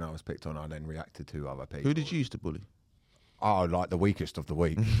at school when I was picked on. I then reacted to other people. Who did you used to bully? Oh, like the weakest of the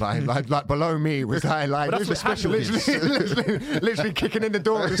weak. like below me was like that's what literally kicking in the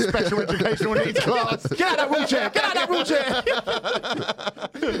door of the special educational needs class. Get out of that wheelchair! Get out of that wheelchair!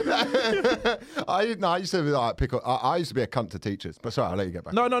 I used to be like pick up. I used to be a cunt to teachers. But sorry, I'll let you get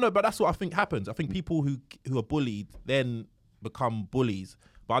back. No, but that's what I think happens. I think people who are bullied then become bullies.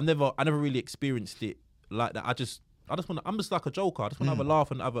 But I never really experienced it like that. I'm just like a joker. I just want to have a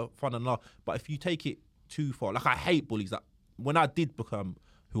laugh and have a fun and laugh. But if you take it too far, like I hate bullies. Like when I did become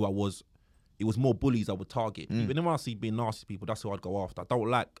who I was, it was more bullies I would target. Even when I see being nasty people, that's who I'd go after. I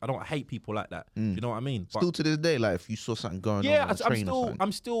don't hate people like that. Do you know what I mean? But Still to this day, like if you saw something going on yeah, the train or something.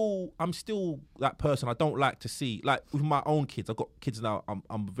 I'm still that person. I don't like to see, like with my own kids. I've got kids now.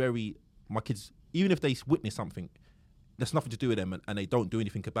 My kids, even if they witness something, there's nothing to do with them and they don't do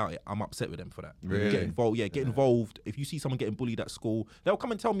anything about it, I'm upset with them for that. Really? Get involved. Yeah, get involved. If you see someone getting bullied at school, they'll come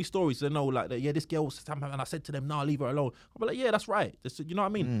and tell me stories. They know like, this girl was something, and I said to them, nah, leave her alone. I'll be like, yeah, that's right. You know what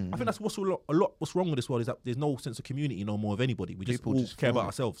I mean? I think that's what's wrong with this world is that there's no sense of community no more of anybody. We just People all just care about form.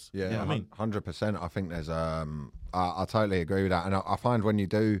 ourselves. Yeah, You know what I mean? 100%. I think there's I totally agree with that, and I find when you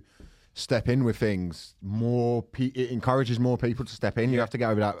do step in with things, it encourages more people to step in. You have to get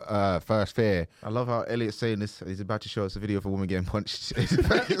over that first fear. I love how Elliot's saying this. He's about to show us a video of a woman getting punched. We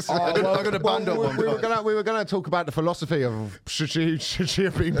were going to talk about the philosophy of should she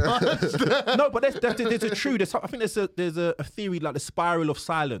have been punched? No, but there's a true. I think there's a theory like the spiral of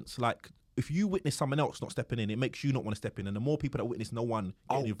silence. Like if you witness someone else not stepping in, it makes you not want to step in, and the more people that witness no one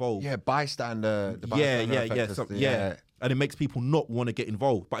getting involved. Yeah, bystander. The bystander effect is and it makes people not want to get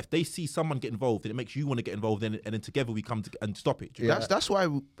involved. But if they see someone get involved, then it makes you want to get involved, and then together we come and stop it. That's why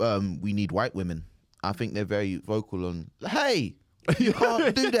we need white women. I think they're very vocal on, hey, you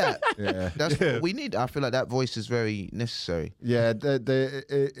can't do that. That's what we need. I feel like that voice is very necessary. Yeah, it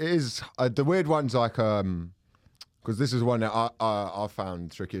is. The weird ones like because this is one that I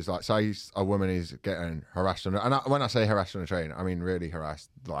found tricky. Is like, say a woman is getting harassed when I say harassed on a train, I mean really harassed,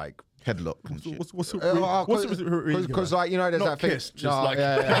 like Headlock and shit. because like there's Not that kissed, thing. just like-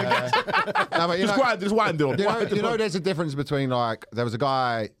 No, but Just wind it on. you know, there's a difference between like there was a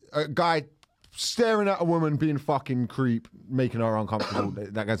guy staring at a woman being fucking creep, making her uncomfortable.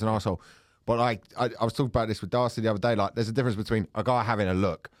 That guy's an asshole. But like I was talking about this with Darcy the other day. Like there's a difference between a guy having a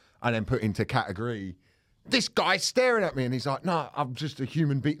look and then put into category, this guy's staring at me, and he's like, "No, I'm just a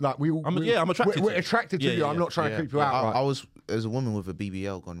human being. Like I'm attracted. We're attracted to you. I'm not trying to creep you out." I was there's a woman with a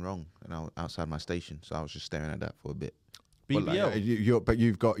BBL gone wrong, and I was outside my station, so I was just staring at that for a bit. BBL. But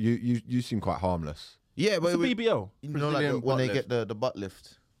you've got you seem quite harmless. Yeah, but What's a BBL? you know, like when they get the butt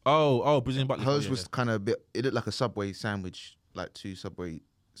lift. Oh, Brazilian butt lift. Hers was kind of a bit. It looked like a Subway sandwich, like 2 Subway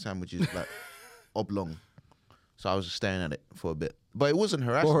sandwiches, like oblong. So I was just staring at it for a bit. But it wasn't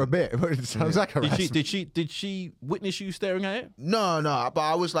harassment. For a bit. It sounds like harassment. Did she witness you staring at it? No. But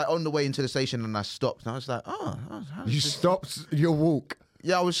I was like on the way into the station and I stopped and I was like, You stopped your walk.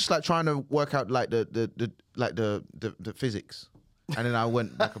 Yeah, I was just like trying to work out like the physics, and then I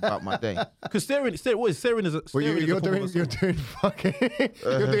went back about my day. Because staring is a You're doing fucking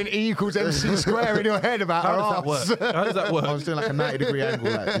you're doing E equals MC square in your head about How her does that arse. work? How does that work? I was doing like a 90-degree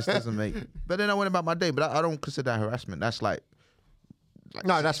angle. Like this doesn't make. But then I went about my day. But I don't consider that harassment. That's like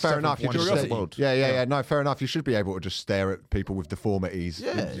No, that's fair enough. You're just Yeah. No, fair enough. You should be able to just stare at people with deformities.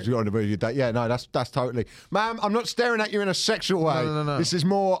 Yeah. Yeah, no, that's totally. Ma'am, I'm not staring at you in a sexual way. No. This is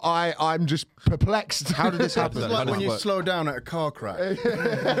more, I'm just perplexed. How did this happen? It's like when you slow down at a car crash.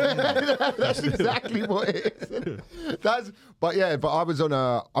 That's exactly what it is. But I was on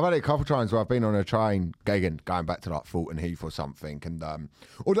I've had it a couple of times where I've been on a train, going back to like Fulton Heath or something. And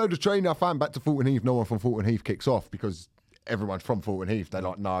although the train I found back to Fulton Heath, no one from Fulton Heath kicks off because everyone's from Fulton Heath. They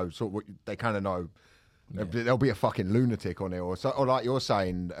like know, sort of, they kind of know. Yeah. There'll be a fucking lunatic on it, or like you're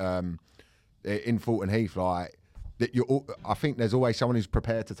saying in Fulton Heath, like that. I think there's always someone who's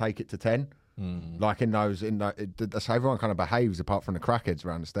prepared to take it to 10. Like so everyone kind of behaves apart from the crackheads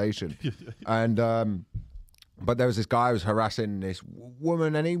around the station. And but there was this guy who was harassing this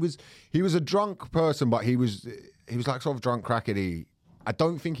woman, and he was a drunk person, but he was like sort of drunk crackheady. I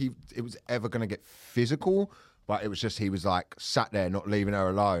don't think it was ever going to get physical. But it was just, he was like sat there not leaving her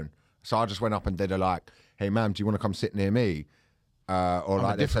alone. So I just went up and did a like, hey ma'am, do you want to come sit near me? Or I'm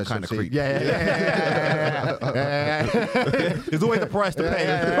like a different kind of creep. Yeah. There's always a price to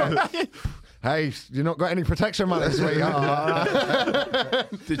pay. Hey, you not got any protection money, sweetheart?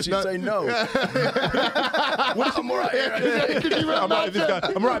 Did she say no? I'm all right here. I'm right with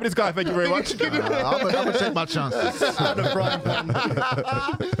this guy. Thank you very much. I'm gonna take my chances.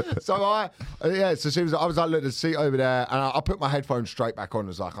 So I was like, look, the seat over there, and I put my headphones straight back on. I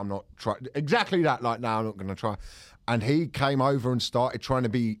was like, I'm not trying exactly that. Like, no, I'm not going to try. And he came over and started trying to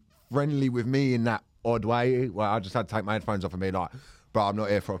be friendly with me in that odd way, where I just had to take my headphones off and be like, bro, I'm not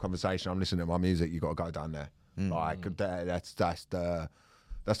here for a conversation. I'm listening to my music. You got to go down there. Like that's the.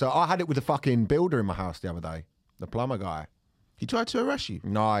 I had it with the fucking builder in my house the other day, the plumber guy. He tried to arrest you.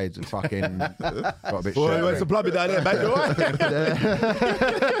 No, he's fucking got a bit Boy, shit. where's the plumbing down there, mate? You all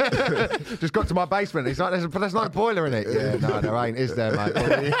right? Just got to my basement. He's like, there's no boiler in it. Yeah, no, there ain't, is there, mate?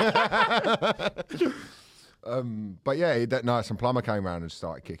 But yeah, some plumber came around and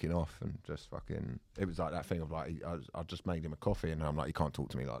started kicking off, and just fucking. It was like that thing of like, I just made him a coffee, and I'm like, you can't talk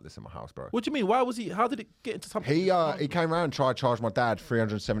to me like this in my house, bro. What do you mean? Why was he? How did it get into something? He came around and tried to charge my dad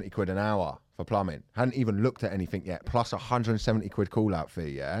 370 quid an hour for plumbing. Hadn't even looked at anything yet, plus 170 quid call out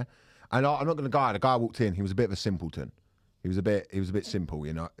fee. Yeah, and I'm not gonna lie. The guy walked in. He was a bit of a simpleton. He was a bit simple,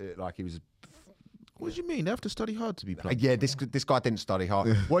 you know, like he was. What do you mean? They have to study hard to be plumbed. Yeah, this guy didn't study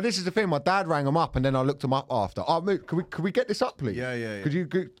hard. Well, this is the thing. My dad rang him up, and then I looked him up after. Oh, could we get this up, please? Yeah. Could you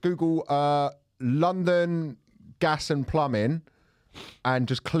Google London gas and plumbing, and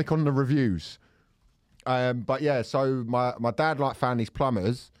just click on the reviews? But yeah, so my dad like found these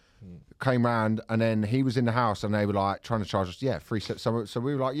plumbers, came round, and then he was in the house, and they were like trying to charge us free. So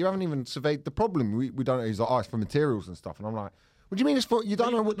we were like, you haven't even surveyed the problem. We don't know. He's like, it's for materials and stuff, and I'm like. What do you mean it's for, you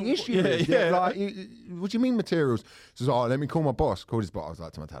don't know what the issue is? Yeah. Like, what do you mean materials? So he's like, let me call my boss. Called his boss. I was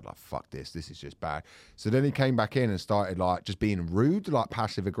like to my dad, like, fuck this is just bad. So then he came back in and started like just being rude, like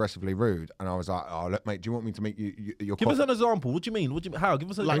passive aggressively rude. And I was like, look, mate, do you want me to make your Give us an example. What do you mean? How? Give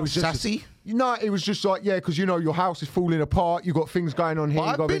us an Like example. sassy? No, it was just like, because you know your house is falling apart. You got things going on here.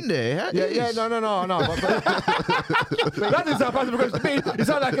 But I've been there. Yeah, no. That is how passive aggressive to me. You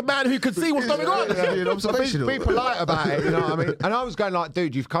sound like a man who can see what's going on. Be polite about it, you know what I mean? And I was going like,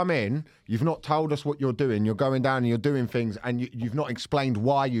 dude, you've come in, you've not told us what you're doing, you're going down and you're doing things, and you've not explained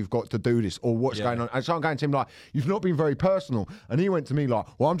why you've got to do this or what's going on. And so I'm going to him like, you've not been very personal. And he went to me like,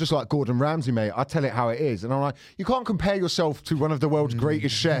 well, I'm just like Gordon Ramsay, mate. I tell it how it is. And I'm like, you can't compare yourself to one of the world's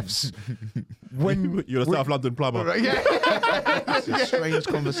greatest chefs when You're a South London plumber. It's a strange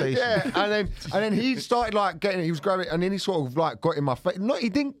conversation. Yeah, and then he started like he was grabbing, and then he sort of like got in my face. No, he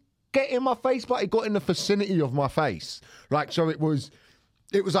didn't get in my face, but he got in the vicinity of my face. Like, so it was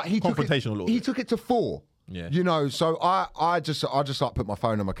like he took it to 4. Yeah. You know, so I just like put my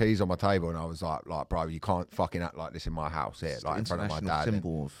phone and my keys on my table, and I was like, bro, you can't fucking act like this in my house here, like in front of my dad.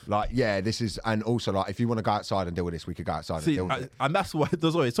 Symbol of... Like, yeah, this is, and also like if you want to go outside and deal with this, we could go outside and deal with it. And that's why.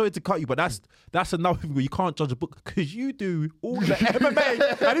 Sorry to cut you, but that's another thing where you can't judge a book because you do all the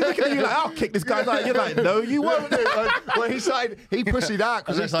MMA, and he's looking at you like, I'll kick this guy's out. You're like, no, you won't. Well, he pussied out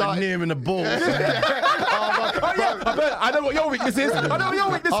because he It's like started. near him in the balls. I know what your weakness is.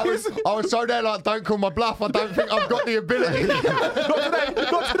 I was so there like, don't call my bluff. enough. I don't think I've got the ability.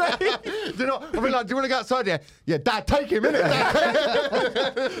 Not today. Do you know? I mean, like, do you want to go outside? Yeah, Dad, take him, innit?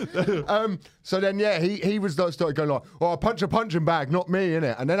 So then, he was started going like, "Oh, punch a punching bag, not me,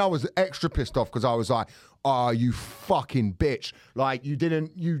 innit?" And then I was extra pissed off because I was like, "Oh, you fucking bitch! Like, you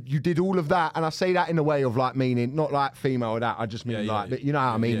did all of that." And I say that in a way of like meaning not like female or that. I just mean you know what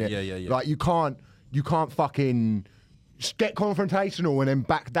I mean? Yeah. Like, you can't fucking get confrontational and then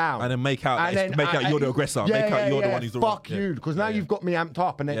back down And then make out you're the aggressor. Yeah, make out you're the one who's the fuck you, because now you've got me amped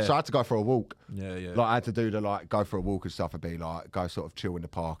up, and then so I had to go for a walk. Yeah. Like, I had to do go for a walk and stuff, and be like, go sort of chill in the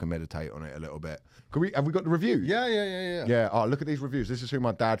park and meditate on it a little bit. Have we got the reviews? Yeah. Yeah. Oh, look at these reviews. This is who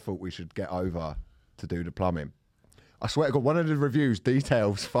my dad thought we should get over to do the plumbing. I swear to God, one of the reviews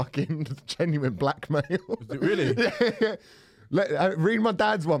details fucking genuine blackmail. Is it really? Yeah. Read my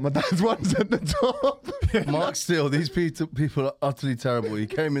dad's one. My dad's one's at the top. Mark Steele, these people are utterly terrible. He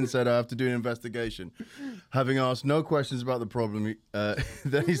came in and said, I have to do an investigation. Having asked no questions about the problem,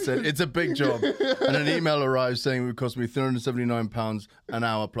 then he said, it's a big job. And an email arrived saying it would cost me £379 an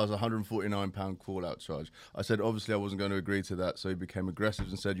hour plus £149 call-out charge. I said, obviously, I wasn't going to agree to that. So he became aggressive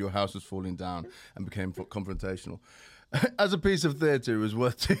and said, your house was falling down, and became confrontational. As a piece of theatre, it was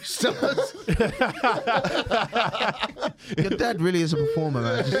worth 2 stars. Your dad really is a performer,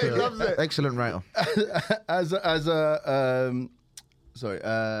 man. Just, He loves it. Excellent writer. As a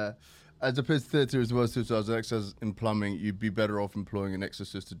piece of theatre, it was worth 2 stars. As in plumbing, you'd be better off employing an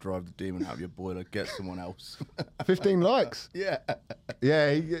exorcist to drive the demon out of your boiler. Get someone else. 15 likes. Yeah.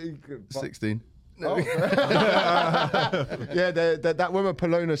 Yeah. 16. Oh. Yeah, that woman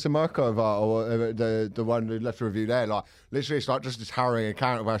Polona Samarkova, or the one who left a review there, like, literally it's like just this harrowing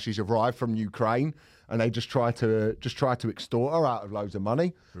account of how she's arrived from Ukraine and they just try to extort her out of loads of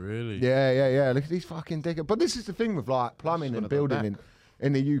money. Really? Yeah. Look at these fucking dickheads. But this is the thing with like plumbing and building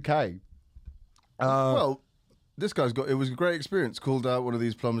in the UK. Well, this guy's it was a great experience. Called out one of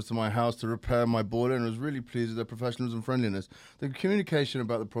these plumbers to my house to repair my boiler and was really pleased with their professionalism and friendliness. The communication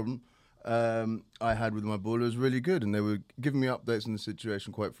about the problem I had with my boiler was really good, and they were giving me updates on the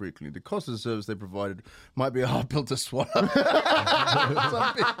situation quite frequently. The cost of the service they provided might be a hard pill to swallow. Some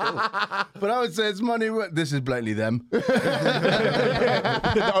people. But I would say it's money. This is blatantly them. the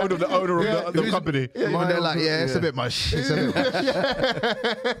owner of the company. Yeah, they're like, it's a bit much. It's a bit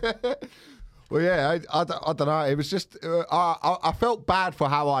much. Well, yeah, I don't know. It was just I felt bad for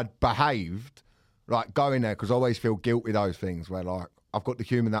how I'd behaved, like going there, because I always feel guilt with those things where like I've got the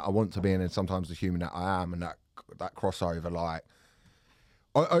human that I want to be, and then sometimes the human that I am, and that crossover, like,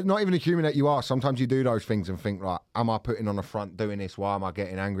 not even the human that you are. Sometimes you do those things and think, like, am I putting on the front doing this? Why am I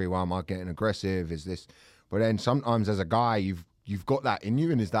getting angry? Why am I getting aggressive? Is this? But then sometimes as a guy, you've got that in you,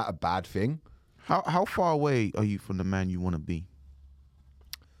 and is that a bad thing? How far away are you from the man you want to be?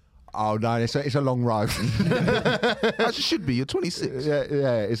 Oh no, it's a long road. As it should be. You're 26.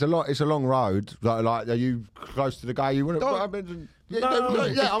 Yeah, it's a long road. Like, are you close to the guy you want to? I'm It's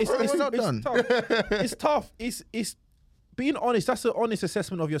done. tough. It's tough. It's being honest. That's an honest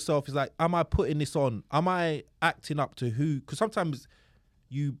assessment of yourself. Is like, am I putting this on? Am I acting up to who? Because sometimes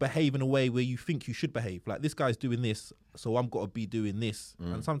you behave in a way where you think you should behave. Like, this guy's doing this, so I'm got to be doing this.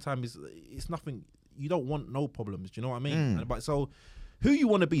 And sometimes it's nothing. You don't want no problems. Do you know what I mean? But so, who you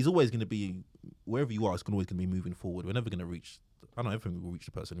want to be is always going to be, wherever you are, it's always going to be moving forward. We're never going to reach, I don't know, everything will reach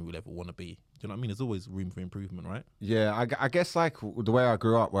the person who we'll ever want to be. Do you know what I mean? There's always room for improvement, right? Yeah, I guess like the way I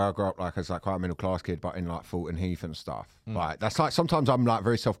grew up, like as like quite a middle class kid, but in like Fulton Heath and stuff. Like, that's like, sometimes I'm like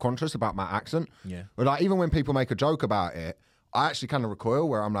very self-conscious about my accent. Yeah. But like, even when people make a joke about it, I actually kind of recoil,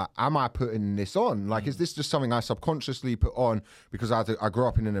 where I'm like, am I putting this on? Like, is this just something I subconsciously put on because I grew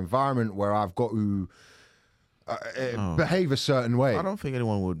up in an environment where I've got to behave a certain way? I don't think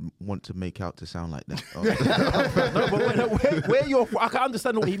anyone would want to make out to sound like that. No, but where you're, I can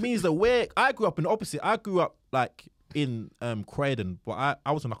understand what he means though. Where I grew up in the opposite. I grew up like in Croydon, but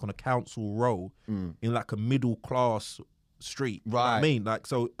I was like on a council road in like a middle class street. Right. You know what I mean, like,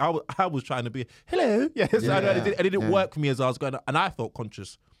 so I was trying to be hello. Yes, yeah. It didn't work for me as I was going, and I felt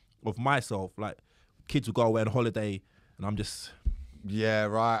conscious of myself. Like, kids would go away on holiday, and I'm just. Yeah,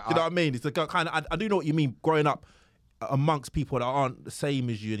 right. You know what I mean? It's like kind of. I do know what you mean. Growing up amongst people that aren't the same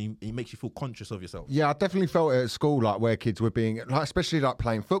as you, and he makes you feel conscious of yourself. Yeah, I definitely felt it at school, like where kids were being, like, especially like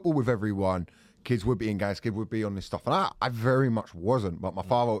playing football with everyone. Kids would be engaged. Kids would be on this stuff, and I very much wasn't. But my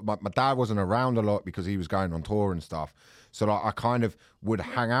dad wasn't around a lot because he was going on tour and stuff. So like, I kind of would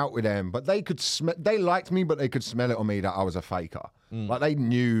hang out with them, but they could they liked me, but they could smell it on me that I was a faker. Like they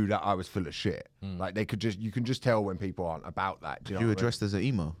knew that I was full of shit. Like you can just tell when people aren't about that. Do you know You what were dressed as an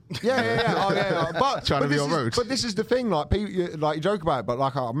emo. Yeah. Oh, yeah. But Trying to be on road. But this is the thing. Like people, you joke about it, but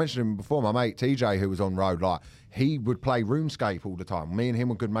like I mentioned him before, my mate TJ, who was on road, like he would play RuneScape all the time. Me and him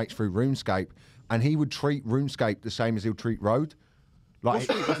were good mates through RuneScape, and he would treat RuneScape the same as he would treat road. Like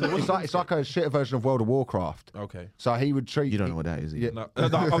it's like a shit version of World of Warcraft. Okay. So he would treat. You don't know what that is, either. No,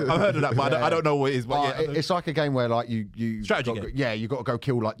 I've heard of that, but I don't know what it is. But yeah, it's like a game where like you Strategy got, game. yeah, you got to go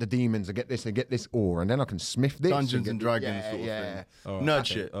kill like the demons and get this ore, and then I can smith this. Dungeons and get- Dragons yeah, sort of yeah. thing. Oh, Nerd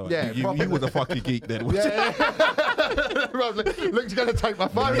okay. shit. Oh, Yeah, you proper- was a fucking geek then. Luke's gonna take my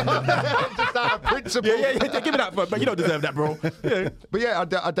phone just out of principle. Yeah. Give me that, but you don't deserve that, bro. Yeah. But yeah,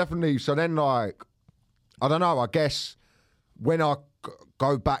 I definitely. So then, like, I don't know. I guess when I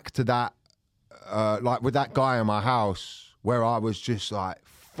go back to that, like with that guy in my house, where I was just like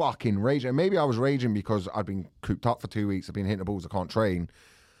fucking raging. Maybe I was raging because I'd been cooped up for 2 weeks. I've been hitting the balls. I can't train.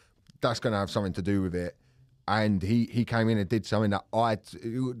 That's going to have something to do with it. And he came in and did something that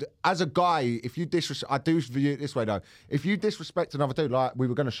as a guy, if you disrespect, I do view it this way though. If you disrespect another dude, like we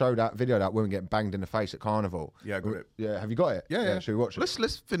were going to show that video that women getting banged in the face at Carnival. Yeah, I got it. Yeah, have you got it? Yeah. Should we watch it?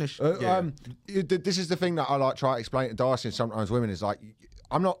 Let's finish. This is the thing that I like try to explain to Darcy and sometimes women is like,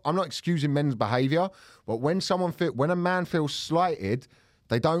 I'm not excusing men's behaviour, but when a man feels slighted,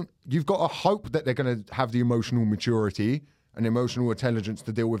 you've got to hope that they're going to have the emotional maturity and emotional intelligence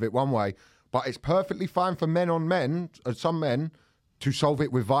to deal with it one way. But it's perfectly fine for some men, to solve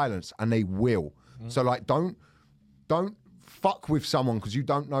it with violence, and they will. So like, don't fuck with someone because you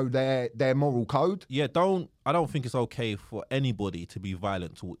don't know their moral code. Yeah, I don't think it's okay for anybody to be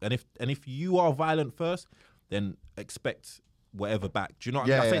violent. And if you are violent first, then expect whatever back. Do you know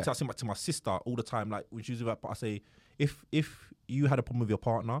what I mean? I say to my sister all the time, like when she's about, I say, if you had a problem with your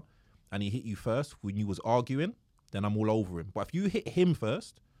partner and he hit you first when you was arguing, then I'm all over him. But if you hit him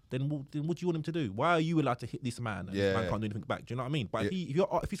first, then what do you want him to do? Why are you allowed to hit this man and this man can't do anything back? Do you know what I mean? But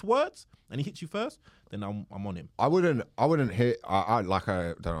if it's words and he hits you first, then I'm on him. I wouldn't hit. I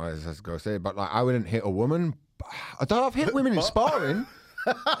don't know as I was gonna say, but like I wouldn't hit a woman. I've hit women in sparring.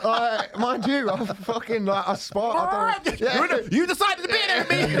 Mind you, I fucking I spar. You decided to be there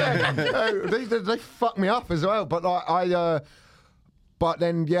with me. They fuck me up as well. But like but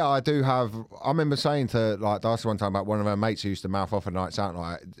then I do have. I remember saying to like Darcy one time about one of her mates who used to mouth off a nights out.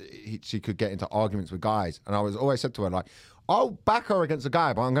 Like she could get into arguments with guys, and I was always said to her like, I'll back her against a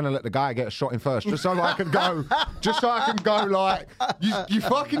guy, but I'm going to let the guy get a shot in first, just so I can go. Just so I can go like you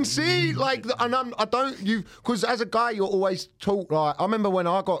fucking see like, and because as a guy you're always taught like. I remember when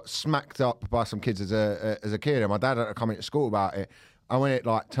I got smacked up by some kids as a kid, and my dad had to come into school about it. And when it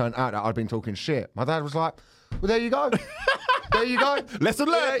like turned out that I'd been talking shit, my dad was like, "Well, there you go." There you go. Lesson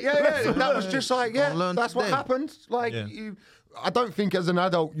learned. Yeah. That was just like, that's what happened. Like, I don't think as an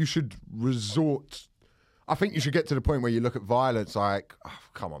adult you should resort. I think you should get to the point where you look at violence like, oh,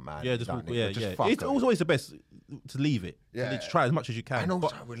 come on, man. Yeah, fuck it's it. always the best to leave it. Yeah. To try as much as you can. And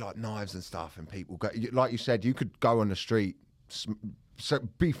also with like knives and stuff, and people go, like you said, you could go on the street,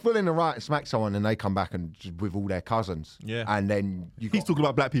 be full in the right and smack someone, and they come back and with all their cousins. Yeah. And then He's talking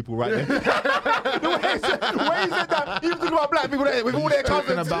about black people right there. Where is that? He's talking about black people there with all their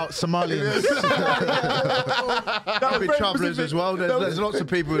Talking cousins. about Somalians. That would be troublers as well. There's lots of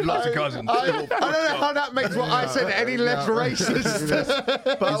people with lots of cousins. I don't know how that makes what I said any less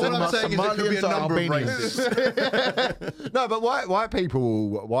racist. But all I'm saying is there could be a number of Albanians. races. No, but white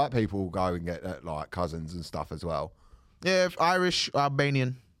people go and get like cousins and stuff as well. Yeah, Irish,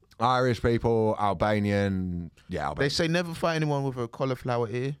 Albanian. Irish people, Albanian, Albanian. They say never fight anyone with a cauliflower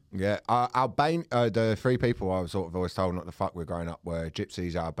ear. Yeah, the three people I was sort of always told not to fuck with growing up were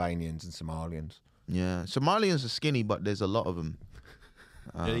Gypsies, Albanians, and Somalians. Yeah, Somalians are skinny, but there's a lot of them.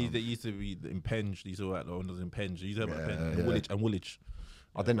 They used to be in Penge. These are the ones in Penge. These are Woolwich and Woolwich.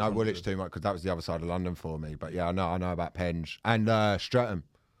 I didn't know Woolwich too much because that was the other side of London for me. But yeah, I know about Penge and Streatham.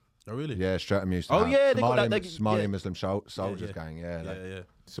 Oh really? Yeah, Streatham used to. Oh have yeah, they got Somali, that. Somali Muslim soldiers gang. Yeah,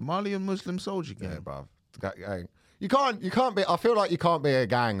 Somalian Muslim soldier gang. yeah, bruv. Gang. You can't be. I feel like you can't be a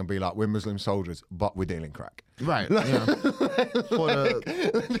gang and be like we're Muslim soldiers, but we're dealing crack. Right. Yeah.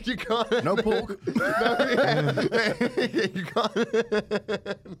 You can't. No pork. You can't.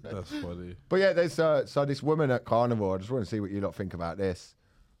 That's funny. But yeah, there's so this woman at Carnival. I just want to see what you lot think about this.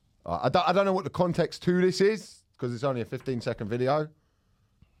 I don't know what the context to this is because it's only a 15-second video.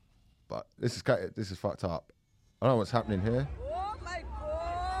 But this is fucked up. I don't know what's happening here. Oh my god!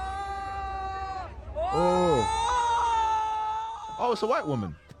 Oh, it's a white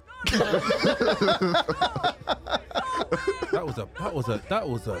woman. That was a.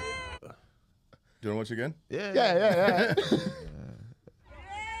 Do you want to watch again? Yeah. Yeah.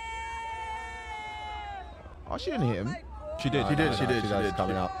 Oh, she didn't hit him. She did. She did. It's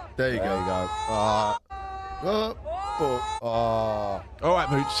coming up. There you There go. you go. Oh. All right,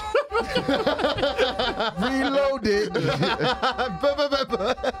 Mooch. Reload it.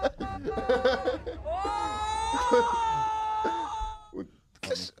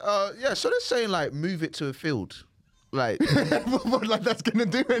 Yeah, so they're saying like move it to a field. Like, Like that's gonna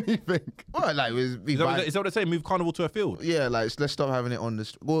do anything. well, like, Is that what they're saying? Move carnival to a field. yeah, like let's stop having it on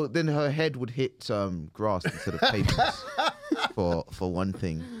the. Well, then her head would hit grass instead of pavements. for one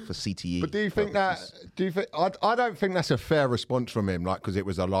thing, for CTE. But do you think that? Do you think? I don't think that's a fair response from him. Like, because it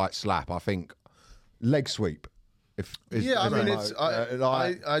was a light slap. I think leg sweep. Yeah, I mean, it's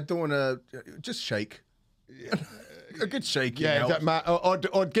like, I don't want to just shake. A good shake. yeah, helps.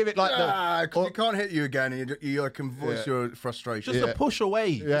 or give it like Because you can't hit you again, and you can voice your frustration. Just a push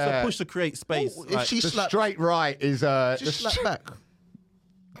away. Just Yeah. a push to create space. Oh, if she the slapped, straight right is just slap back.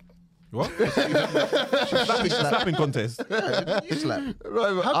 What? Slapping contest. Yeah, you slap.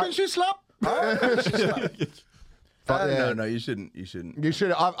 How can she slap? yeah. No, you shouldn't. You shouldn't. You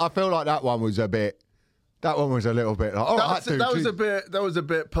should. I feel like that one was a bit. That one was a little bit like. All right, dude, That geez. was a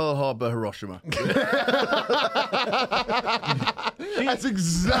bit Pearl Harbor, Hiroshima. That's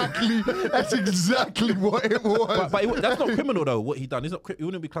exactly what it was. But that's not criminal though. What he done is not. It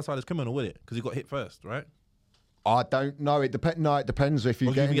wouldn't be classified as criminal, would it? Because he got hit first, right? I don't know. It depends. No, it depends if you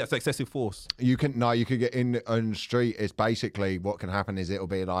Or get. you get excessive force. You can you could get in on the street. It's basically what can happen is it'll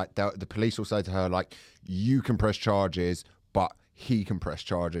be like the police will say to her like, you can press charges, but he can press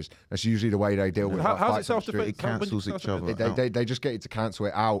charges. That's usually the way they deal with. How's it fights on the street. self-defense? It cancels each other. They just get you to cancel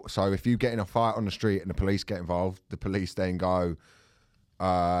it out. So if you get in a fight on the street and the police get involved, the police then go,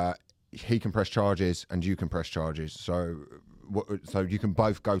 he can press charges and you can press charges. So you can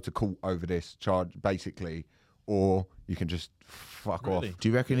both go to court over this charge, basically, or you can just fuck off. Really? Do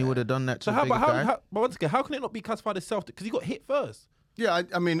you reckon he would have done that to So a how? bigger But guy? but once again, how can it not be classified as self? Because he got hit first. Yeah,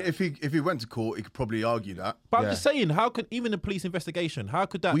 I mean, if he went to court, he could probably argue that. But I'm Yeah. just saying, how can even a police investigation? How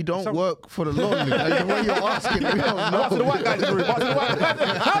could that? We don't work for the law. Like, the way you're asking, we don't know. What's the white guys in the room? What's the white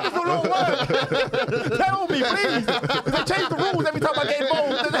guys? How does the law work? Tell me, please. They change the rules every time I get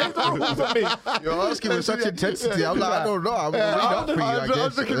involved. They change the rules on me. You're asking with such intensity. I'm like, I don't know. I'm gonna read up for you, I I was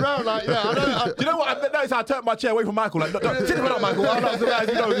guess. looking around like, yeah, I know. Do you know what? I noticed I turned my chair away from Michael. Like, no, sit down, Michael. I'm not surprised.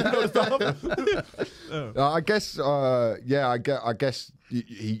 You know the stuff. I guess, I guess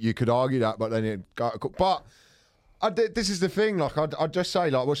you could argue that, but then it got. But this is the thing. Like, I'd just say,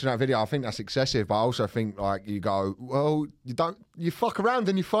 like, watching that video, I think that's excessive. But I also think, like, you go, well, you fuck around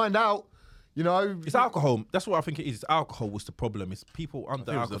and you find out. You know, It's alcohol. That's what I think it is. Alcohol was the problem. It's people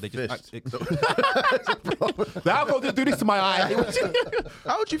under alcohol. They just act. The alcohol didn't do this to my eye.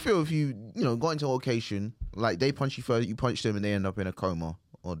 How would you feel if you got into a occasion, like they punch you first, you punched them and they end up in a coma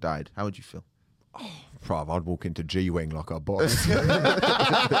or died? How would you feel? bruv, I'd walk into G-Wing like a boss. You see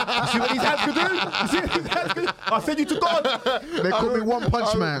what these hands can do? You see what these hands can do? I send you to God. They call me One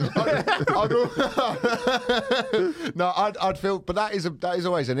Punch Man. No, I'd feel, but that is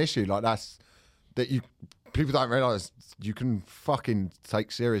always an issue. Like people don't realise you can fucking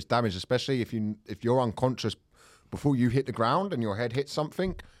take serious damage, especially if you're unconscious before you hit the ground and your head hits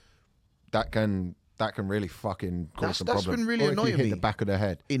something. That can really fucking cause some That's problems. been really Or if you annoying hit me the back of the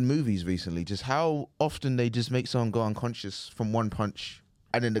head. in movies recently. Just how often they just make someone go unconscious from one punch,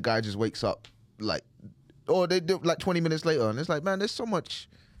 and then the guy just wakes up or they do like 20 minutes later, and it's like, man, there's so much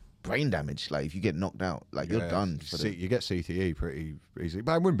brain damage. Like if you get knocked out, you're done. You get CTE pretty easy,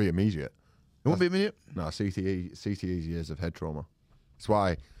 but it wouldn't be immediate. It won't be immediate. No, CTE is years of head trauma. That's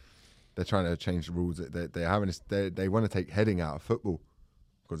why they're trying to change the rules. They want to take heading out of football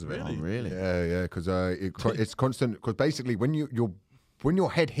because of it. Oh, really? Yeah, because it's constant. Because basically, when your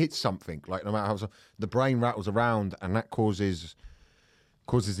head hits something, like no matter how, the brain rattles around, and that causes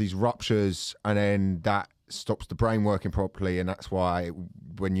these ruptures, and then that stops the brain working properly, and that's why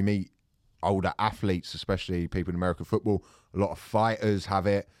when you meet older athletes, especially people in American football, a lot of fighters have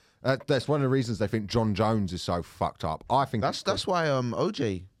it. That's one of the reasons they think John Jones is so fucked up. I think That's why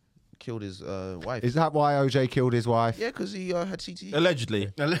OJ killed his wife. Is that why OJ killed his wife? Yeah, because he had CTE.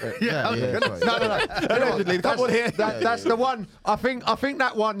 Allegedly. Yeah, that's right. No. Allegedly. Come on here. That's the one. I think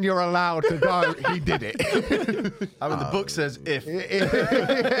that one you're allowed to go. He did it. I mean, the book says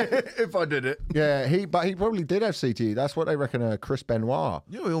if I did it. Yeah, but he probably did have CTE. That's what they reckon. Chris Benoit.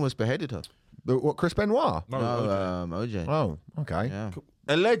 You know, he almost beheaded her. What, Chris Benoit? No, OJ. Oh, okay. Yeah.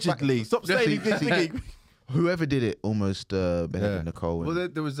 Allegedly. Stop saying things. Whoever did it almost beheaded Nicole. Well,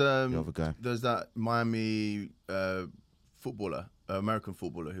 there was other guy. There's that Miami footballer American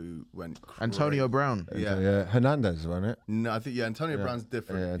footballer who went Antonio Brown. Yeah, Hernandez, wasn't it? No, I think Antonio Brown's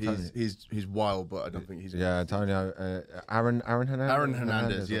different. Yeah, he's wild, but I don't think he's. Yeah, Antonio, Aaron Hernandez. Aaron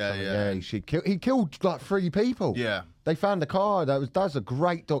Hernandez, yeah. He killed like 3 people. Yeah. They found the car. That's a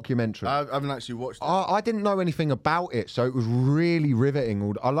great documentary. I haven't actually watched it. I didn't know anything about it, so it was really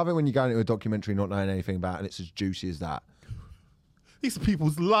riveting. I love it when you go into a documentary not knowing anything about it, and it's as juicy as that. These are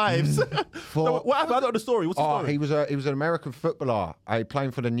people's lives. No, what happened? I don't know the story. What's the story? He was an American footballer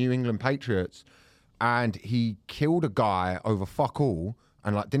playing for the New England Patriots, and he killed a guy over fuck all,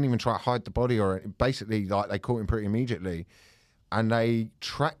 and like didn't even try to hide the body, or basically like they caught him pretty immediately, and they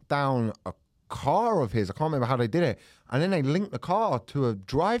tracked down a car of his. I can't remember how they did it, and then they linked the car to a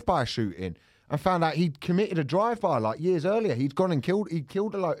drive-by shooting. And found out he'd committed a drive-by like years earlier. He'd gone and killed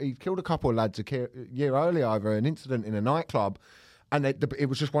a couple of lads a year earlier over an incident in a nightclub. And it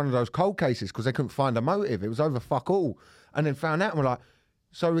was just one of those cold cases because they couldn't find a motive. It was over fuck all. And then found out and we're like,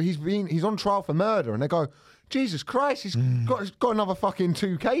 so he's on trial for murder. And they go, Jesus Christ, he's got another fucking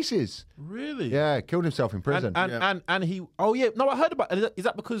 2 cases. Really? Yeah, killed himself in prison. And he, oh yeah, no, I heard about it. Is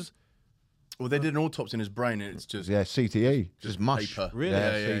that because? Well, they did an autopsy in his brain and it's just. Yeah, CTE. Just mush. Paper. Really?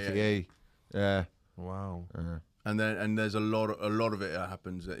 Yeah, CTE. Yeah. Wow. And there's a lot of it that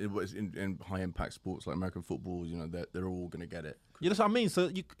happens in high impact sports like American football. You know, they're all gonna get it. Yeah, that's what I mean.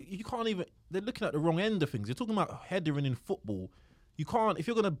 So you can't even. They're looking at the wrong end of things. You're talking about headering in football. You can't. If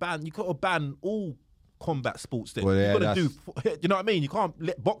you're gonna ban, you got to ban all combat sports. Then you got to do. You know what I mean? You can't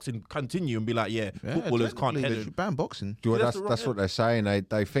let boxing continue and be like, footballers can't They header. should ban boxing. That's what they're saying.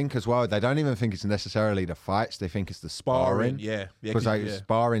 They think as well. They don't even think it's necessarily the fights. They think it's the sparring. Yeah, because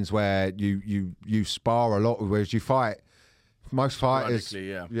sparring's where you spar a lot, whereas you fight. Most fighters,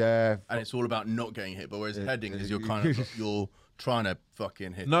 yeah, and it's all about not getting hit. But whereas heading is you're trying to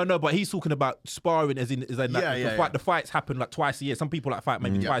fucking hit. No, but he's talking about sparring as in the fights happen like twice a year. Some people like fight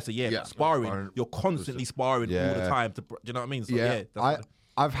maybe twice a year. But sparring, you're constantly sparring all the time. Do you know what I mean? So,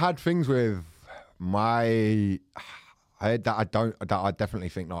 I've had things with my head that I definitely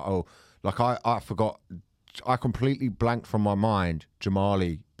think like, I forgot. I completely blanked from my mind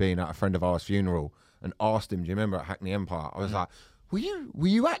Jamali being at a friend of ours' funeral and asked him, do you remember at Hackney Empire? I was like, were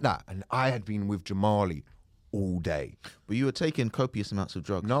you at that? And I had been with Jamali all day. But you were taking copious amounts of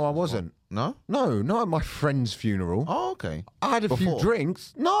drugs. No, I wasn't. No? No, not at my friend's funeral. Oh, okay. I had a few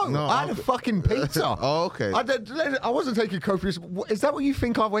drinks. No, I had a fucking pizza. Oh, okay. I wasn't taking copious. Is that what you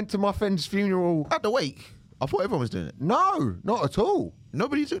think I went to my friend's funeral? At the wake. I thought everyone was doing it. No, not at all.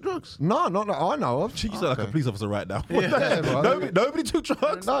 Nobody took drugs? No, not that I know of. You sound like a police officer right now. Yeah, nobody took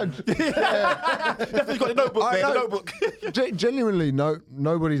drugs? No. You got a notebook, mate. Notebook. Genuinely,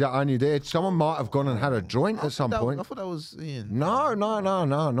 nobody that I knew did. Someone might have gone and had a joint at some point. I thought that was Ian. No.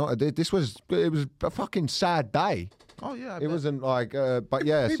 Not. It was a fucking sad day. Oh, yeah. It wasn't like, but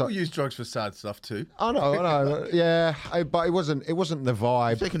yeah. People use drugs for sad stuff too. I know. Yeah, but it wasn't the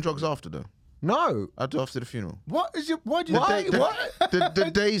vibe. Taking drugs after, though? No. After the funeral. What is your? Why do you?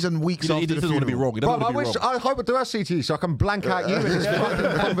 The days and weeks after the funeral. He doesn't want to be wrong. But I hope I do have CT so I can blank out you in this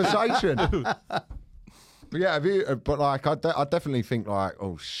fucking conversation. But yeah, but like I definitely think like,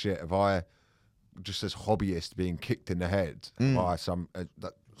 oh shit, if I just as hobbyist being kicked in the head by some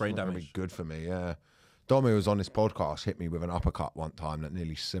that's brain not gonna damage. be good for me. Yeah. Dom, who was on this podcast, hit me with an uppercut one time that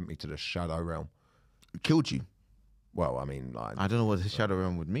nearly sent me to the shadow realm. Killed you? Well, I mean, like, I don't know what the shadow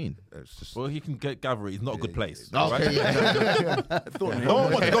realm would mean. It's just Well, he can gather it. It's not a good place. Okay, right? No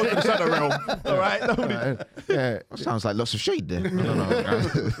one wants to go to the shadow realm. All right? Nobody. yeah. Sounds like lots of shade there. I don't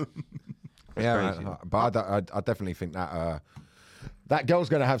know. Yeah, Crazy. but I definitely think that that girl's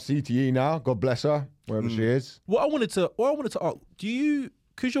going to have CTE now. God bless her, wherever she is. What I wanted to ask, do you,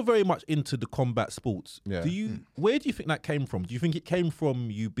 because you're very much into the combat sports, Yeah. where do you think that came from? Do you think it came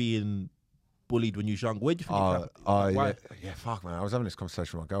from you being bullied when you was young? Where do you think it came from? Yeah, fuck, man. I was having this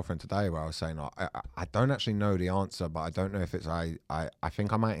conversation with my girlfriend today where I was saying, I don't actually know the answer, but I don't know if it's I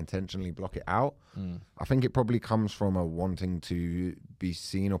think I might intentionally block it out. I think it probably comes from a wanting to be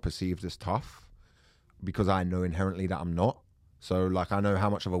seen or perceived as tough because I know inherently that I'm not. So, like, I know how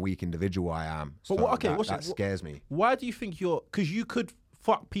much of a weak individual I am. But So okay, that scares me. Why do you think because you could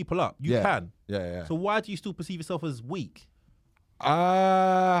fuck people up. You can. Yeah. So why do you still perceive yourself as weak?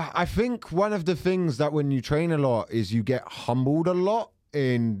 I think one of the things that when you train a lot is you get humbled a lot.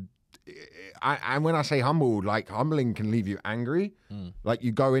 And when I say humbled, like humbling can leave you angry. Like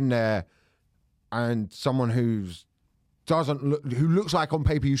you go in there and someone who looks like on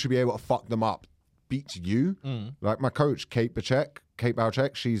paper you should be able to fuck them up beats you. Like my coach, Kate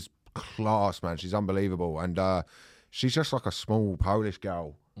Bałczek, she's class, man. She's unbelievable. And she's just like a small Polish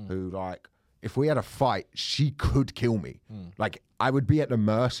girl who like if we had a fight, she could kill me. Like, I would be at the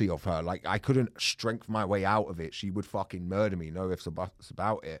mercy of her. Like, I couldn't strength my way out of it. She would fucking murder me. No ifs or buts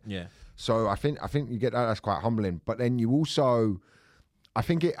about it. Yeah. So I think you get that. That's quite humbling. But then you also, I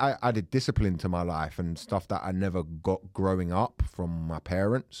think I added discipline to my life and stuff that I never got growing up from my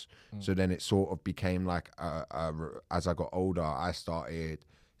parents. So then it sort of became like, as I got older, I started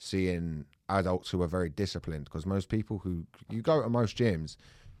seeing adults who are very disciplined, because most people who, you go to most gyms,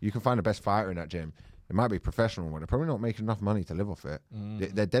 you can find the best fighter in that gym. It might be professional, but they're probably not making enough money to live off it.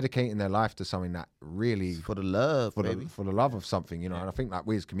 They're dedicating their life to something that really, For the love, for baby. the love of something, you know. And I think that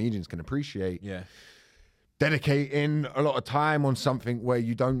we as comedians can appreciate Yeah. dedicating a lot of time on something where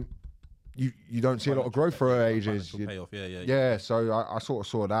you don't see a lot of growth for ages. Financial payoff. Yeah. Yeah, so I sort of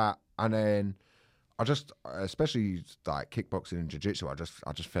saw that, and then I just, especially like kickboxing and jiu-jitsu, I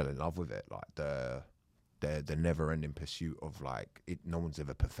just fell in love with it. Like the never-ending pursuit of like it. No one's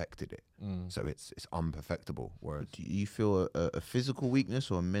ever perfected it, so it's unperfectable. Whereas Do you feel a physical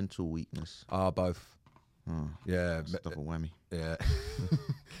weakness or a mental weakness? both. Yeah, It's a double whammy. yeah.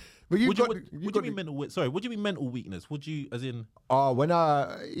 But you've What got. do you mean mental? Sorry, what do you mean mental weakness? Would you, as in? Oh,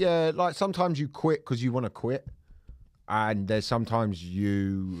 like sometimes you quit because you want to quit, and there's sometimes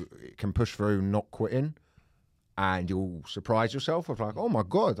you can push through not quitting, and you'll surprise yourself with like, oh my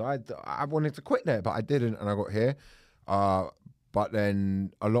God, I wanted to quit there, but I didn't, and I got here. But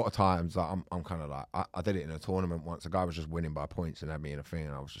then a lot of times, like, I'm kind of like, I did it in a tournament once. A guy was just winning by points and had me in a thing,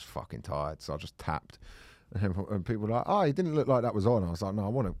 and I was just fucking tired, so I just tapped. And people were like, "Oh, he didn't look like that was on." I was like, "No, I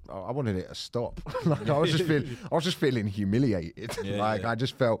wanted it to stop." Like I was just feeling humiliated. I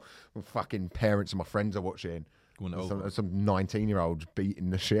just felt fucking parents and my friends are watching. Some 19-year-olds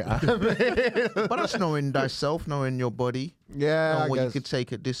beating the shit out of me. But that's knowing thyself, knowing your body, Yeah, knowing I what guess. you could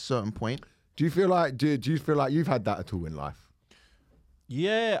take at this certain point. Do you feel like you've had that at all in life?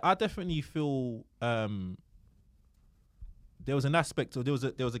 Yeah, I definitely feel there was an aspect of there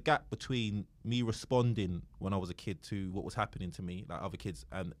was a gap between me responding when I was a kid to what was happening to me, like other kids,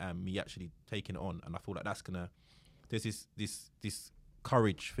 and me actually taking it on. And I feel like there's this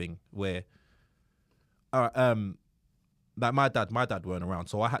courage thing where like my dad weren't around,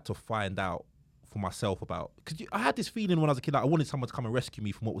 so I had to find out for myself about, because I had this feeling when I was a kid, like I wanted someone to come and rescue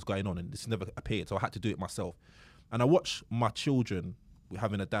me from what was going on, and this never appeared, so I had to do it myself. And I watch my children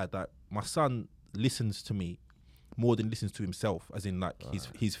having a dad that my son listens to me more than listens to himself, as in like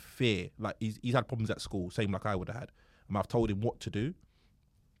his fear, like he's had problems at school, same like I would have had, and I've told him what to do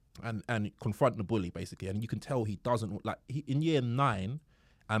and confront the bully basically, and you can tell he doesn't, like in year 9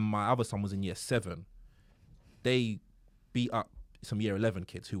 and my other son was in year 7, they beat up some year 11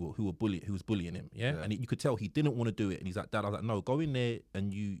 kids who was bullying him, and you could tell he didn't want to do it, and he's like, Dad, I was like, no, go in there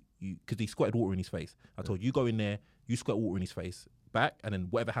and you because he squirted water in his face. I told you, go in there, you squirt water in his face back, and then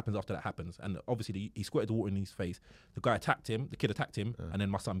whatever happens after that happens. And obviously he squirted the water in his face. The kid attacked him, and then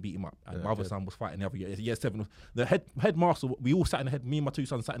my son beat him up. And my other son was fighting the other year 7. The headmaster, we all sat in the head, me and my 2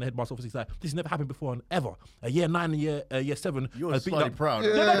 sons sat in the headmaster office. He's like, this has never happened before and ever. Year 9 and year 7. You're slightly proud.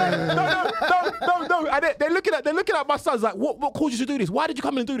 No. And they're looking at my sons like, what caused you to do this? Why did you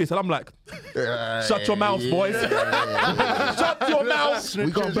come in and do this? And I'm like, shut your mouths, boys. Shut your mouths.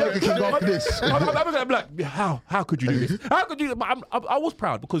 We got Burger King after this. I'm like, how could you do this? How could you? But I was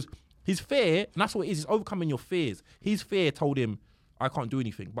proud because his fear, and that's what it is, it's overcoming your fears. His fear told him, I can't do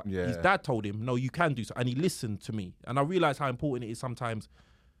anything. But his dad told him, no, you can do so. And he listened to me. And I realized how important it is sometimes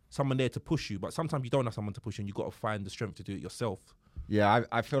someone there to push you. But sometimes you don't have someone to push you, and you've got to find the strength to do it yourself. Yeah,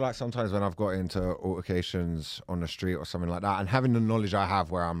 I feel like sometimes when I've got into altercations on the street or something like that, and having the knowledge I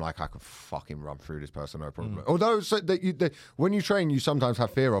have where I'm like, I could fucking run through this person, no problem. Although when you train, you sometimes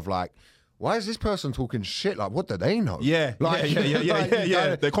have fear of like, why is this person talking shit? Like, what do they know? Yeah.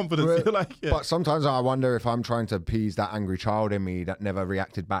 Their confidence. But sometimes I wonder if I'm trying to appease that angry child in me that never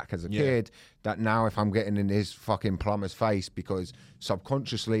reacted back as a kid, that now if I'm getting in his fucking plumber's face because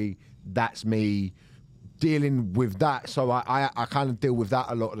subconsciously that's me dealing with that. So I kind of deal with that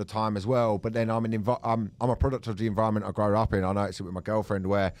a lot of the time as well. But then I'm a product of the environment I grew up in. I noticed it with my girlfriend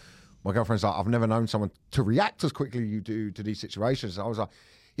where my girlfriend's like, I've never known someone to react as quickly as you do to these situations. I was like,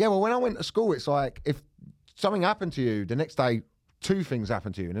 yeah, well, when I went to school, it's like if something happened to you, the next day 2 things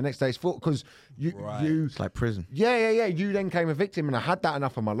happened to you, and the next day it's 4 because you It's like prison. Yeah. You then came a victim, and I had that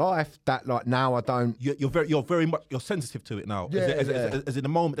enough of my life that like now I don't. You're very much sensitive to it now. As in the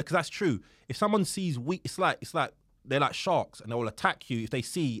moment, because that's true. If someone sees weak, it's like they're like sharks, and they will attack you if they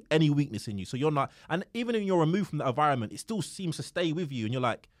see any weakness in you. So you're not, and even if you're removed from that environment, it still seems to stay with you, and you're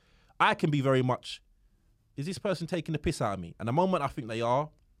like, I can be very much. Is this person taking the piss out of me? And the moment I think they are,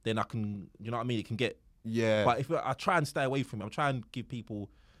 then I can, you know what I mean? It can get. Yeah. But if I try and stay away from it, I'm trying to give people,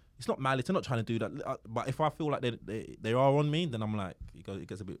 it's not malice. They're not trying to do that. But if I feel like they are on me, then I'm like, it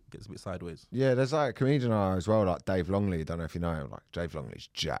gets a bit sideways. Yeah, there's like a comedian as well, like Dave Longley. I don't know if you know him. Like Dave Longley's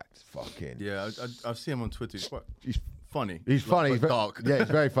jacked, fucking. Yeah, I see him on Twitter. He's funny. He's funny. Like, He's dark. Yeah, he's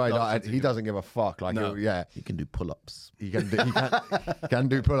very funny. Dark Like, sense he doesn't give a fuck. Like, No. yeah, He can do pull-ups. he can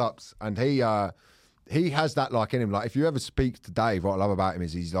do pull-ups, and he has that like in him. Like, if you ever speak to Dave, what I love about him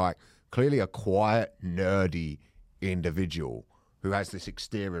is he's like clearly a quiet, nerdy individual who has this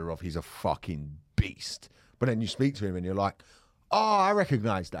exterior of he's a fucking beast. But then you speak to him and you're like, oh, I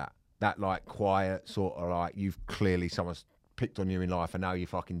recognise that like quiet sort of like you've clearly someone's picked on you in life and now you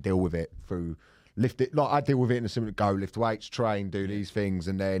fucking deal with it through lift it. Like I deal with it in a similar go, lift weights, train, do these things,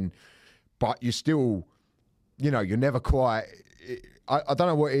 and then, but you're still, you're never quite. I don't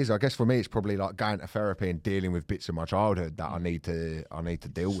know what it is. I guess for me, it's probably like going to therapy and dealing with bits of my childhood that I need to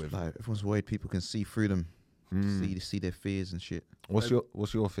deal with. Like everyone's worried people can see through them, see their fears and shit. What's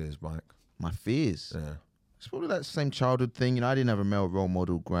your fears, Mike? My fears. Yeah. It's probably that same childhood thing. I didn't have a male role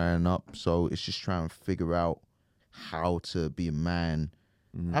model growing up, so it's just trying to figure out how to be a man.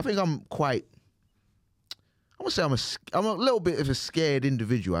 I think I'm quite. I would say I'm a little bit of a scared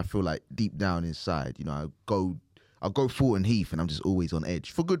individual. I feel like deep down inside, I'll go Fulton Heath and I'm just always on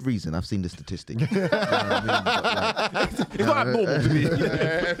edge for good reason. I've seen the statistic. You know what I mean? But, like, It's not normal to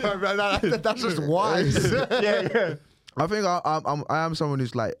me. That's just wise. Yeah. I think I am someone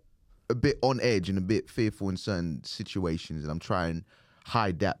who's like a bit on edge and a bit fearful in certain situations, and I'm trying to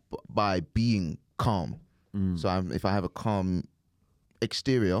hide that by being calm. So if I have a calm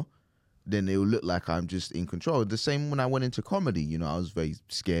exterior, then it will look like I'm just in control. The same when I went into comedy, I was very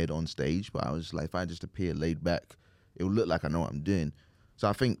scared on stage, but I was like, if I just appear laid back, it will look like I know what I'm doing. So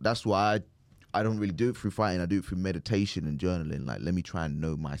I think that's why I don't really do it through fighting. I do it through meditation and journaling. Like, let me try and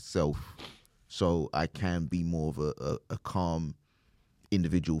know myself so I can be more of a calm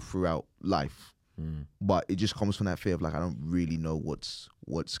individual throughout life. But it just comes from that fear of like, I don't really know what's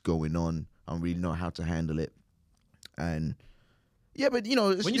going on. I don't really know how to handle it. And yeah, but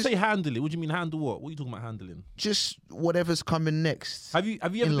it's When you say handle it, what do you mean handle what? What are you talking about handling? just whatever's coming next. Have you ever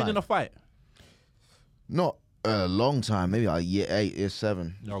been life. in a fight? Not a long time, maybe like year 8, year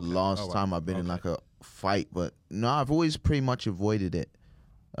 7. Okay. Last Alright. time I've been in like a fight, but no, I've always pretty much avoided it.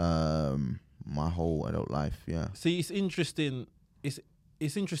 My whole adult life, yeah. See, it's interesting.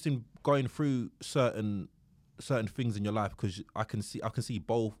 It's interesting going through certain things in your life because I can see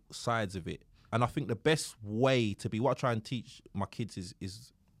both sides of it, and I think the best way to be what I try and teach my kids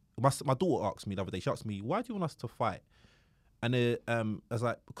is my daughter asked me the other day. She asked me, "Why do you want us to fight?" And I was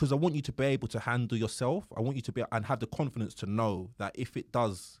like, because I want you to be able to handle yourself. I want you to be and have the confidence to know that if it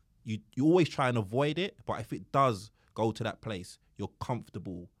does, you always try and avoid it, but if it does go to that place, you're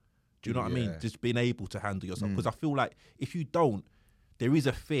comfortable. Do you know what I mean? Just being able to handle yourself. Because I feel like if you don't, there is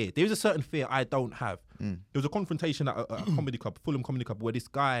a fear. There is a certain fear I don't have. There was a confrontation at a comedy club, Fulham Comedy Club, where this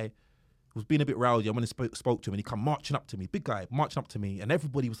guy was being a bit rowdy. I went and spoke to him, and he come marching up to me, big guy, marching up to me, and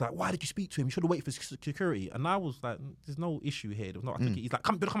everybody was like, "Why did you speak to him? You should have waited for security." And I was like, "There's no issue here. There's no." He's like,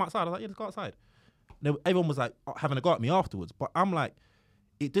 "Come outside." I was like, "Yeah, let's go outside." Everyone was like having a go at me afterwards, but I'm like,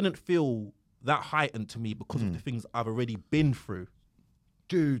 it didn't feel that heightened to me because of the things I've already been through.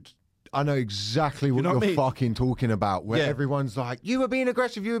 Dude, I know exactly what know what I you're mean? fucking talking about. Where Yeah. everyone's like, "You were being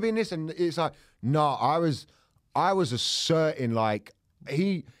aggressive. You were being this," and it's like, no, I was asserting like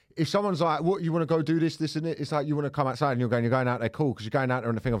If someone's like, "What you want to go do this, and it?" It's like you want to come outside and you're going out there, cool, because you're going out there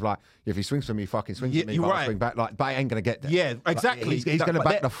on the thing of like, if he swings for me, he fucking swings Yeah, for me, you're but I'll right. swing back. Like, but I ain't gonna get there. Yeah, exactly. Like, he's gonna But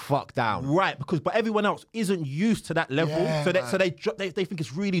back they're- the fuck down. Right, but everyone else isn't used to that level, Yeah, so man. they think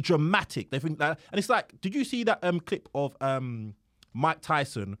it's really dramatic. They think that, and it's like, did you see that clip of Mike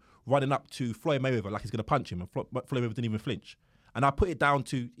Tyson running up to Floyd Mayweather like he's gonna punch him, and Floyd Mayweather didn't even flinch? And I put it down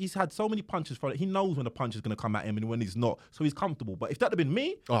to he's had so many punches for it. He knows when the punch is gonna come at him and when he's not, so he's comfortable. But if that had been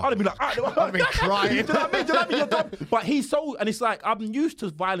me, I'd have been like, I'd have been crying. Do you know what I mean? Do you know what I mean? You're dumb. But he's so, and it's like I'm used to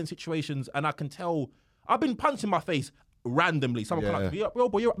violent situations, and I can tell I've been punched in my face randomly. Someone come up to me, yo,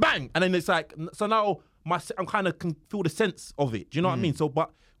 boy, you're bang, and then it's like, so now I'm kind of can feel the sense of it. Do you know what I mean? So,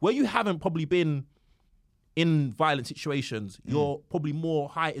 but where you haven't probably been in violent situations, you're probably more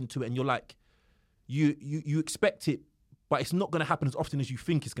heightened to it, and you're like, you expect it, but it's not going to happen as often as you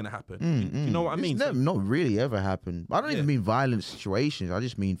think it's going to happen. You know what I mean? It's never, not really ever happened. I don't even mean violent situations. I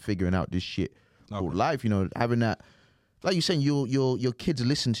just mean figuring out this shit called life. Having that, like you're saying, your kids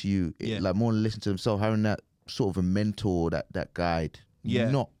listen to you, like more than listen to themselves. Having that sort of a mentor, that guide.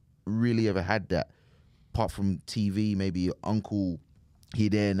 Not really ever had that, apart from TV. Maybe your uncle here,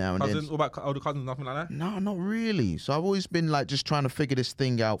 there, now and Cousins, then. what about older cousins, nothing like that? No, not really. So I've always been like just trying to figure this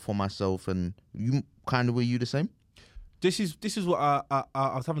thing out for myself. And you were you the same? This is what I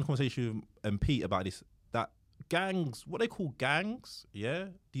was having a conversation with Pete about this. That gangs, what they call gangs, yeah,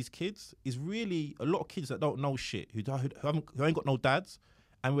 these kids is really a lot of kids that don't know shit, who ain't got no dads,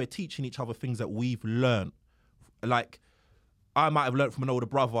 and we're teaching each other things that we've learned. Like, I might have learned from an older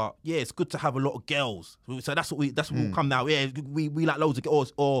brother. Yeah, it's good to have a lot of girls. So that's what we'll come now. Yeah, we like loads of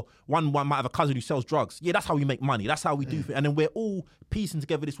girls. Or one might have a cousin who sells drugs. Yeah, that's how we make money. That's how we do things. And then we're all piecing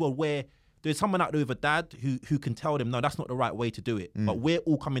together this world where there's someone out there with a dad who can tell them, no, that's not the right way to do it. But we're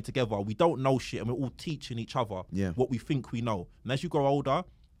all coming together. We don't know shit, and we're all teaching each other what we think we know. And as you grow older,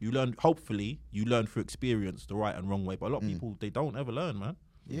 you learn. Hopefully, you learn through experience the right and wrong way. But a lot of people, they don't ever learn, man.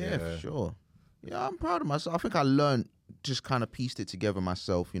 Yeah, for sure. Yeah, I'm proud of myself. I think I learned, just kind of pieced it together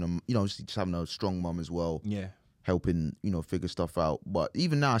myself. You know, just having a strong mum as well. Yeah. Helping, figure stuff out. But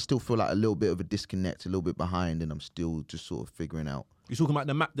even now, I still feel like a little bit of a disconnect, a little bit behind, and I'm still just sort of figuring out. You're talking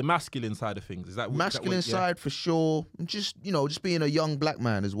about the masculine side of things. Is that masculine side for sure? Just just being a young black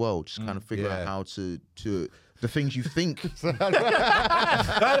man as well. Just kind of figure out how to the things you think.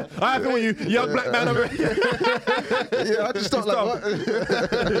 I feel you, young black man. Yeah, I just thought like, what?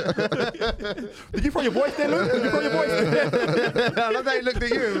 Did you throw your voice there, Luke? Did you throw your voice there? I love that he looked at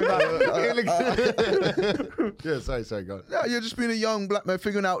you. Yeah, sorry, go on. Yeah, you're just being a young black man,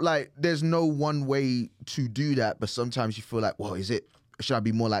 figuring out like there's no one way to do that, but sometimes you feel like, well, should I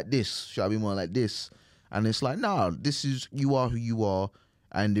be more like this? Should I be more like this? And it's like, no, you are who you are,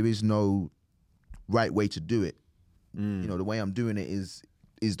 and there is no right way to do it. The way I'm doing it is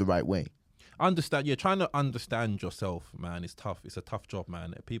the right way. Understand, yeah, trying to understand yourself, man, is tough. It's a tough job,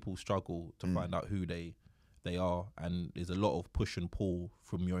 man. People struggle to find out who they are, and there's a lot of push and pull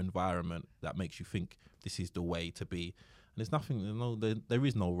from your environment that makes you think this is the way to be. And there's nothing, there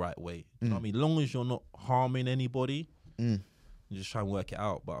is no right way. You know what I mean? As long as you're not harming anybody, you just try and work it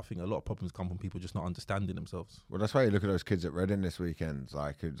out. But I think a lot of problems come from people just not understanding themselves. Well, that's why you look at those kids at Reading this weekend,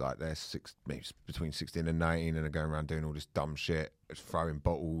 like they're maybe between 16 and 19, and they're going around doing all this dumb shit, throwing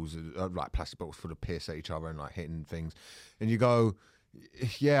bottles, like plastic bottles full of piss at each other and like hitting things. And you go,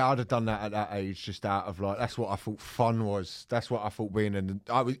 yeah, I'd have done that at that age, just out of like, that's what I thought fun was. That's what I thought being,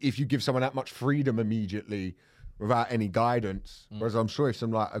 if you give someone that much freedom immediately, without any guidance. Whereas I'm sure if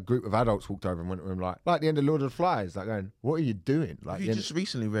a group of adults walked over and went to him like the end of Lord of the Flies, like going, what are you doing? Like, you just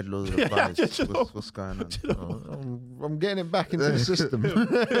recently read Lord of the Flies. What's going on? I'm getting it back into the system.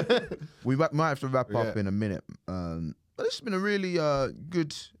 We might have to wrap up in a minute. But this has been a really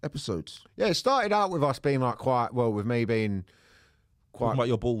good episode. Yeah, it started out with us being like with me being Talking about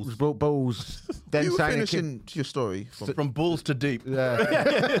your balls. Balls. Then you were saying finishing your story. From balls to deep.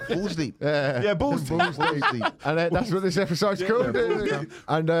 Yeah. Balls deep. Yeah, balls deep. And that's what this episode's called.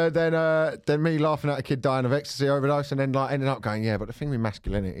 And then me laughing at a kid dying of ecstasy overdose, and then like ending up going, yeah, but the thing with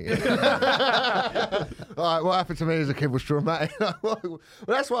masculinity. Like, what happened to me as a kid was traumatic. Well,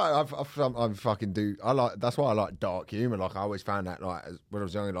 that's why I'm fucking do. That's why I like dark humor. Like, I always found that like when I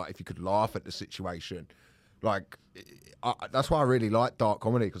was younger, like if you could laugh at the situation, like. That's why I really like dark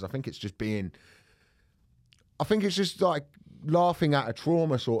comedy, because I think it's just like laughing at a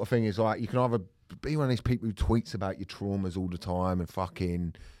trauma sort of thing. Is like you can either be one of these people who tweets about your traumas all the time and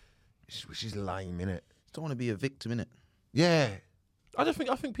fucking, which is lame, innit? Don't want to be a victim, innit? Yeah. I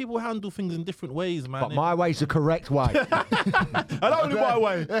think people handle things in different ways, man. But my way's the correct way. And only my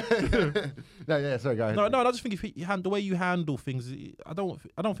way. No, yeah, sorry, go ahead. No, I just think the way you handle things, I don't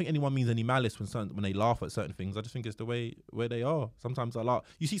think anyone means any malice when they laugh at certain things. I just think it's the way where they are. Sometimes I laugh.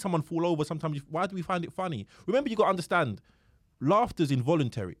 You see someone fall over. Sometimes why do we find it funny? Remember, you got to understand, laughter's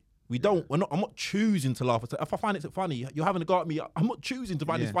involuntary. I'm not choosing to laugh. If I find it funny, you're having a go at me. I'm not choosing to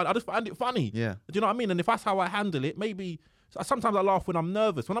find it funny. I just find it funny. Yeah. Do you know what I mean? And if that's how I handle it, maybe. Sometimes I laugh when I'm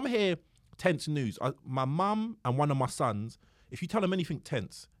nervous. When I'm here, tense news. My mum and one of my sons, if you tell them anything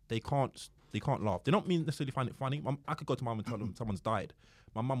tense, they can't laugh. They don't necessarily find it funny. I could go to mum and tell them someone's died.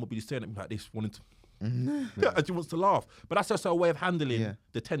 My mum will be staring at me like this, wanting to. And she wants to laugh, but that's just her way of handling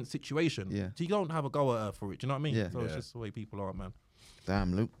the tense situation. Yeah. So you don't have a go at her for it. Do you know what I mean? Yeah. So it's just the way people are, man.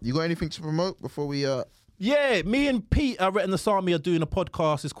 Damn, Luke. You got anything to promote before we? Yeah, me and Pete at Retin the Sami are doing a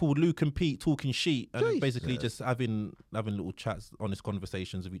podcast. It's called Luke and Pete Talking Sheet, and basically just having little chats, honest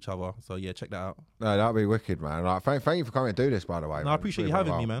conversations with each other. So yeah, check that out. No, that'd be wicked, man. Like, thank you for coming and do this, by the way. No, I appreciate you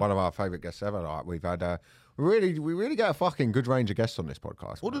having me, man. One of our favourite guests ever. Like, we've had, we really get a fucking good range of guests on this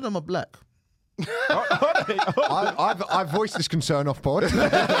podcast. All of them are black. I've voiced this concern off pod. I'm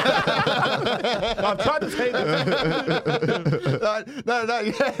trying to say that. no,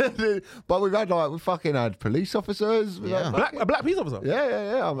 yeah. But we've fucking had police officers. A black police officer.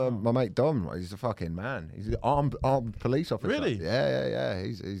 Yeah. My mate Dom, he's a fucking man. He's an armed police officer. Really? Yeah.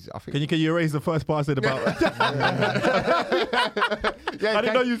 He's. I think. Can you erase the first part I said about? Yeah, I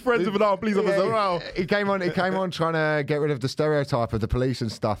didn't know you was friends with an armed police officer. Wow. He came on trying to get rid of the stereotype of the police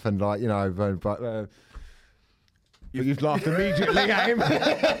and stuff, and but you've laughed immediately at him.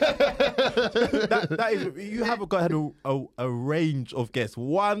 that is, you have got a range of guests.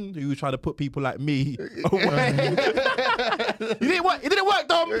 One who was trying to put people like me away. It didn't work,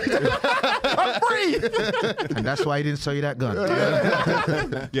 Dom. I'm free. And that's why he didn't sell you that gun.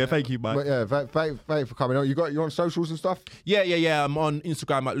 Yeah, thank you, man. But yeah, thank you for coming on. You on socials and stuff? Yeah. I'm on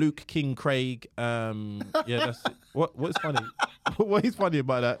Instagram at Luke King Craig. Yeah, that's it. What's funny? What is funny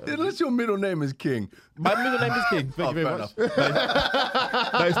about that? Unless your middle name is King. My middle name is King. Thank you very much. No,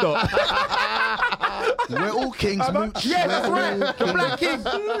 it's not. We're all kings, Mooch. Yeah, that's right. The Black King.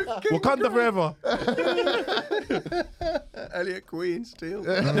 Wakanda forever. Elliot Queen still.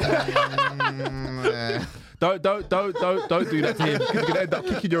 Don't do that to him because you're gonna end up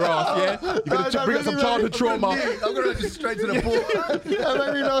kicking your ass. Yeah, you're gonna bring up some childhood trauma. I'm gonna just straight to the point. That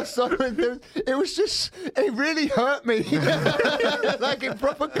made me laugh so much. It was just, it really hurt me. Like it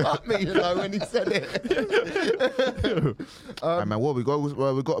proper cut me, when he said it. Right, man, what we got?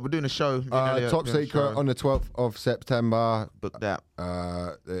 We're doing a show. Top Secret on the 12th of September. Book that.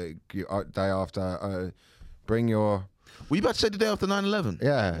 The day after. Bring your. Were you about to say the day after 9/11?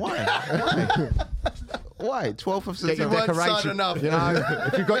 Yeah. Why? Why? 12th of Get your September. decoration. enough.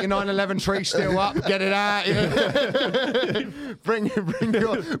 If you've got your 9/11 tree still up, get it out. Bring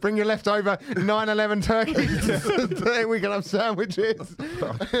your leftover 9/11 turkeys. Then we can have sandwiches.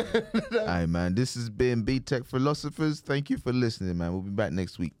 Alright, man. This has been B-Tech Philosophers. Thank you for listening, man. We'll be back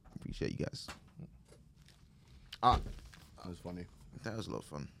next week. Appreciate you guys. That was funny. That was a lot of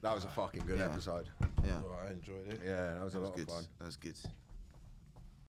fun. That was a fucking good episode. Yeah. I enjoyed it. Yeah, that was a lot of Good. fun. That was good.